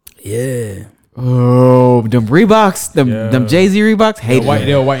Carters. Yeah. Oh, them Reeboks, them Jay-Z Reeboks, They hated were white, them.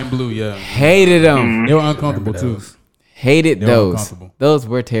 they were white and blue. Yeah, Hated them. they were uncomfortable too. Hated They were those. uncomfortable. Those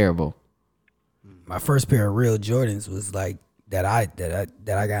were terrible. My first pair of real Jordans was like that I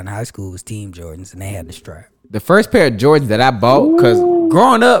got in high school was Team Jordans, and they had the strap. The first pair of Jordans that I bought, because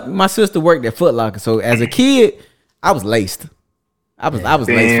growing up, my sister worked at Foot Locker. So as a kid, I was laced. I was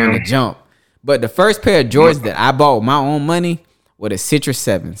laced from the Damn. jump. But the first pair of Jordans that I bought with my own money were the Citrus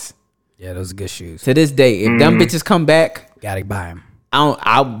 7s. Yeah, those are good shoes. To this day, if them bitches come back, Gotta buy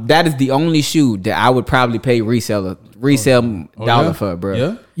them. that is the only shoe that I would probably pay resale dollar yeah? for, bro.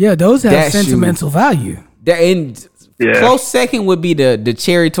 Yeah, Yeah, those have That shoe- sentimental value. Yeah. Close second would be the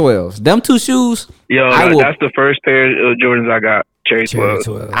Cherry 12s. Them two shoes, Yo, that's the first pair of Jordans I got. Cherry 12.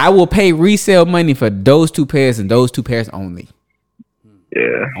 12. I will pay resale money for those two pairs and those two pairs only.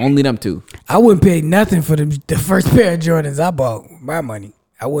 Yeah. Only them two. I wouldn't pay nothing for the first pair of Jordans I bought with my money.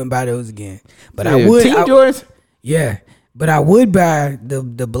 I wouldn't buy those again. But I Yeah, would. Team I- Jordans. Yeah. But I would buy the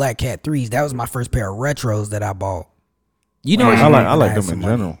Black Cat 3s. That was my first pair of retros that I bought. You know what? I like them in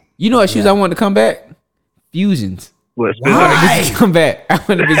general. You know what shoes I wanted to come back? Fusions. What? Why? I want the bitches to come back. I want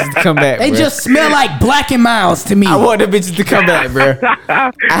the bitches to come back. They bro. just smell like Black and Miles to me. I want the bitches to come back, bro.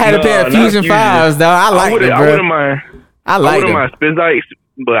 I had a pair of Fusion 5s, though. I like it, I bro. wouldn't mind. I I like wouldn't them. mind Spizikes,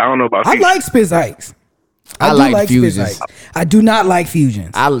 but I don't know about. I Fusions. like Spiz Hikes. I do like Fusions. Spizikes. I do not like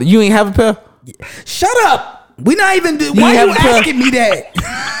Fusions. You ain't have a pair? Shut up. We not even. You Why have you a pair? asking me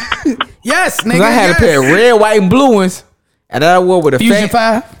that? Yes, nigga. Because I had yes. a pair of red, white, and blue ones. And I wore with a Fusion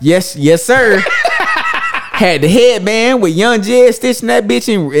 5. Yes, sir. Had the headband with Young Jed stitching that bitch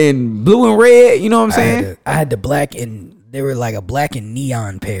in blue and red. You know what I'm saying? I had the black and they were like a black and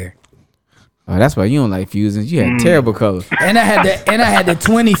neon pair. Oh, that's why you don't like Fusions. You had terrible colors. And I had the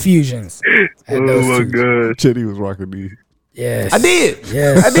 20 Fusions. I had Oh those my two. god. Chitty was rocking these. Yes. I did.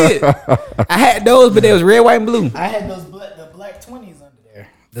 Yes. I did. I had those, but they was red, white, and blue. I had those the black 20s under there.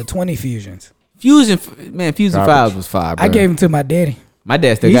 The 20 Fusions. Fusion 5 Garbage. was fire, bro. I gave them to my daddy. My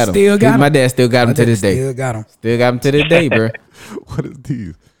dad still He got them. still got 'em. My dad still got them to this day. Still got them. Still got them to this day, bro. What is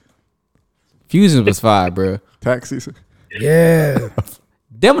these? Fusions was fire, bro. Taxis? Yeah.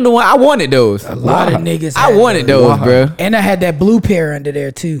 Them were the one I wanted those. A lot of niggas. I had wanted those, Why? bro. And I had that blue pair under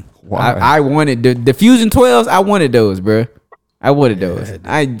there too. Why? I wanted the Fusion 12s. I wanted those, bro. I wanted those.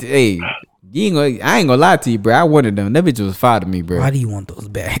 I ain't gonna lie to you, bro. I wanted them. That bitch was fire to me, bro. Why do you want those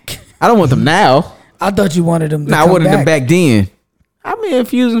back? I don't want them now. I thought you wanted them to Nah, I come wanted back. them back then. I mean, if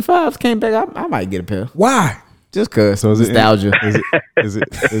Fusion 5s came back, I might get a pair. Why? Just cause So is it nostalgia is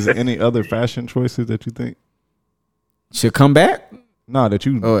it any other fashion choices that you think? should come back. No, that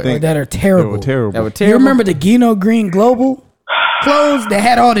you Oh, think That are they terrible. were terrible. That were You terrible. remember the Gino Green Global clothes that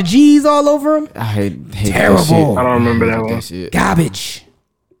had all the G's all over them? I hate Terrible. That shit. I don't remember that hated one. shit. Garbage.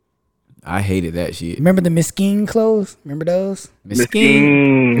 I hated that shit. Remember the Mesquite clothes? Remember those? Mesquite.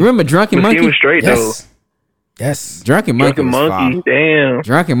 Remember Drunken Mesquite Monkey? was straight Yes. Yes. Drunken Monkey though. was Monkey, fire. damn.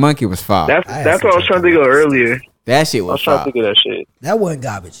 Drunken Monkey was fire. That's what I was trying to think of earlier. That shit I was was trying fire. to think of that shit. That wasn't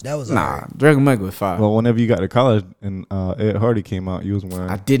garbage. That was Nah, alright. Drunken Monkey was fire. Well, whenever you got to college and Ed Hardy came out, you was I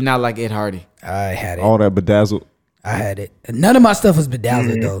wearing did not like Ed Hardy. I had it. all that bedazzled. I had it. None of my stuff was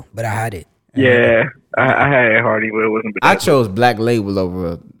bedazzled though, but I had it. Yeah, I had Ed Hardy, but it wasn't. I chose Black Label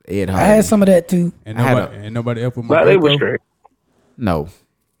over Ed Hardy. I had some of that too. And I had nobody else with But my they was Echo. straight. No.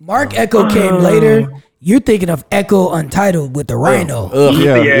 Mark Echo came later. You're thinking of Echo Untitled with the Rhino. Ugh.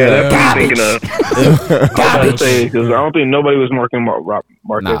 Yeah, Yeah, that's what I'm Garbage. thinking of. I was about to say because I don't think nobody was marking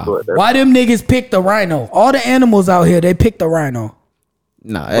Mark Nah. Echo at that. Why them niggas picked the Rhino? All the animals out here, they picked the Rhino.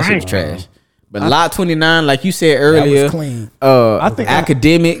 Nah, that shit was Right. trash. But Lot 29, like you said That earlier, was clean. I think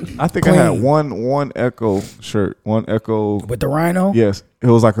academic. I think I had Clean. one Echo shirt, one Echo. With the Rhino? Yes, it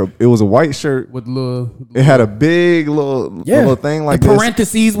was a white shirt. With little. It had a big little thing like the this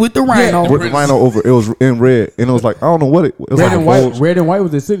parentheses with the Rhino. with the rhino over. It was in red, and it was like I don't know what it was. Red like and a white. bulge. Red and white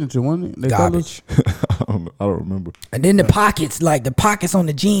was their signature, wasn't it? They Garbage. I don't remember. And then the pockets, like the pockets on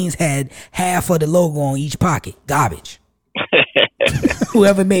the jeans had half of the logo on each pocket. Garbage.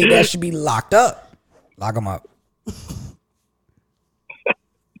 Whoever made that should be locked up. Lock them up.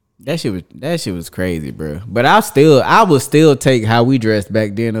 That shit was crazy, bro. But I would still take how we dressed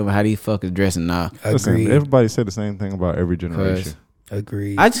back then over how these fuckers dressing now. Listen, Agreed. everybody said the same thing about every generation.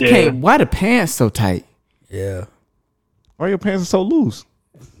 Agreed. I just can't. Why the pants so tight? Yeah. Why your pants are so loose?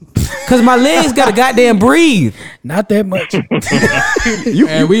 Cause my legs gotta goddamn breathe. Not that much.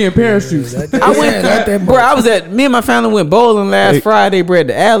 And we in parachutes. I went, not that bro. much. I was at me and my family went bowling last Friday, bro, at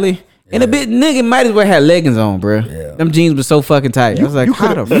the alley. And a bit nigga might as well have leggings on, bro. Yeah. Them jeans were so fucking tight. I was like,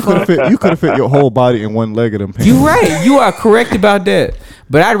 how the fuck? You could have fit your whole body in one leg of them pants. You right. You are correct about that.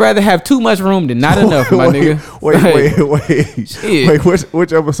 But I'd rather have too much room than not enough, my nigga. Wait. Shit. Wait,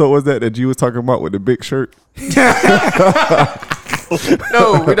 which episode was that you was talking about with the big shirt?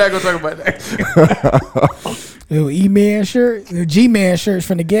 No, we're not gonna talk about that. Little E-Man shirt, little G-Man shirts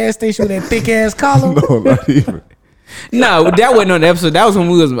from the gas station with that thick ass collar. No, not even. No, that wasn't on the episode. That was when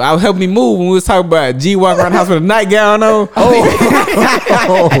I was helping me move when we was talking about G walking around the house with a nightgown on.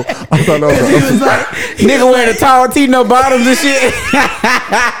 Oh, I thought that was He was like, Nigga wearing the tall tee, no bottoms and shit.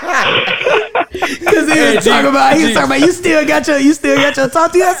 cause he was talking about, you still got your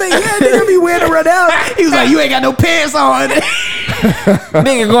top tee. I said, yeah, nigga be wearing it right now. He was like, you ain't got no pants on.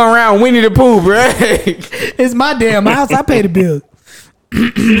 Nigga going around Winnie the Pooh, bro. It's my damn house. I pay the bill.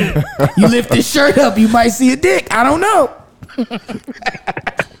 You lift this shirt up, you might see a dick. I don't know.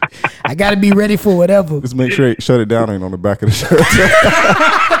 I gotta be ready for whatever. Just make sure shut it down ain't on the back of the shirt.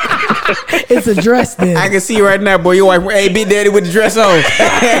 It's a dress then. I can see you right now, boy. Your wife, hey, Big Daddy with the dress on.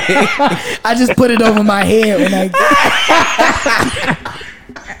 I just put it over my head when I.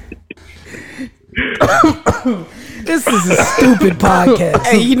 This is a stupid podcast.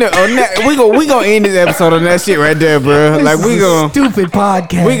 Hey, you know, on that, we gonna end this episode on that shit right there, bro. This Like we is gonna a stupid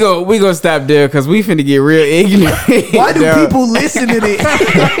podcast. we gonna stop there because we finna get real ignorant. Why do Dog. people listen to this?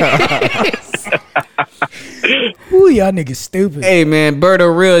 Ooh, y'all niggas stupid. Hey man,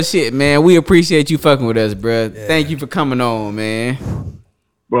 Berto, real shit, man. We appreciate you fucking with us, bro. Yeah. Thank you for coming on, man.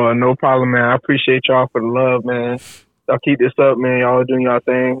 Bro, no problem, man. I appreciate y'all for the love, man. Y'all keep this up, man. Y'all doing y'all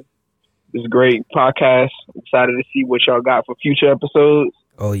thing. It's a great podcast. Excited to see what y'all got for future episodes.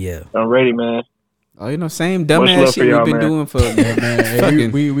 Oh yeah, I'm ready, man. Oh, you know, same dumbass shit we've been doing for man. Hey,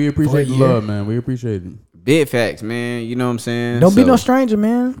 we appreciate the love, man. We appreciate it. Big facts, man. You know what I'm saying? Don't be no stranger,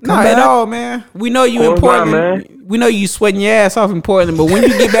 man. Not at all, man. We know you in Portland. Man. We know you sweating your ass off in Portland, but when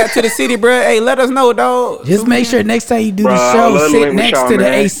you get back to the city, bro, hey, let us know, dog. Just make sure next time you do the show, sit next to the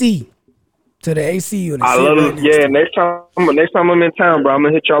AC. To the AC unit. I love it. Yeah, next time I'm in town, bro, I'm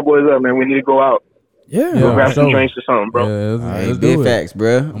gonna hit y'all boys up, man. We need to go out. Yeah. Go grab some drinks or something, bro. Yeah, let's big facts,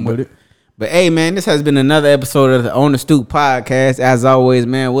 bro. I'm with it. But hey, man, this has been another episode of the On the Stoop podcast. As always,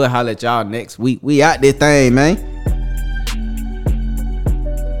 man, we'll holler at y'all next week. We out this thing, man.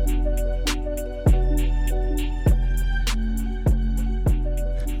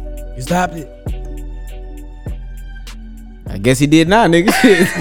 You stopped it. I guess he did not, nigga.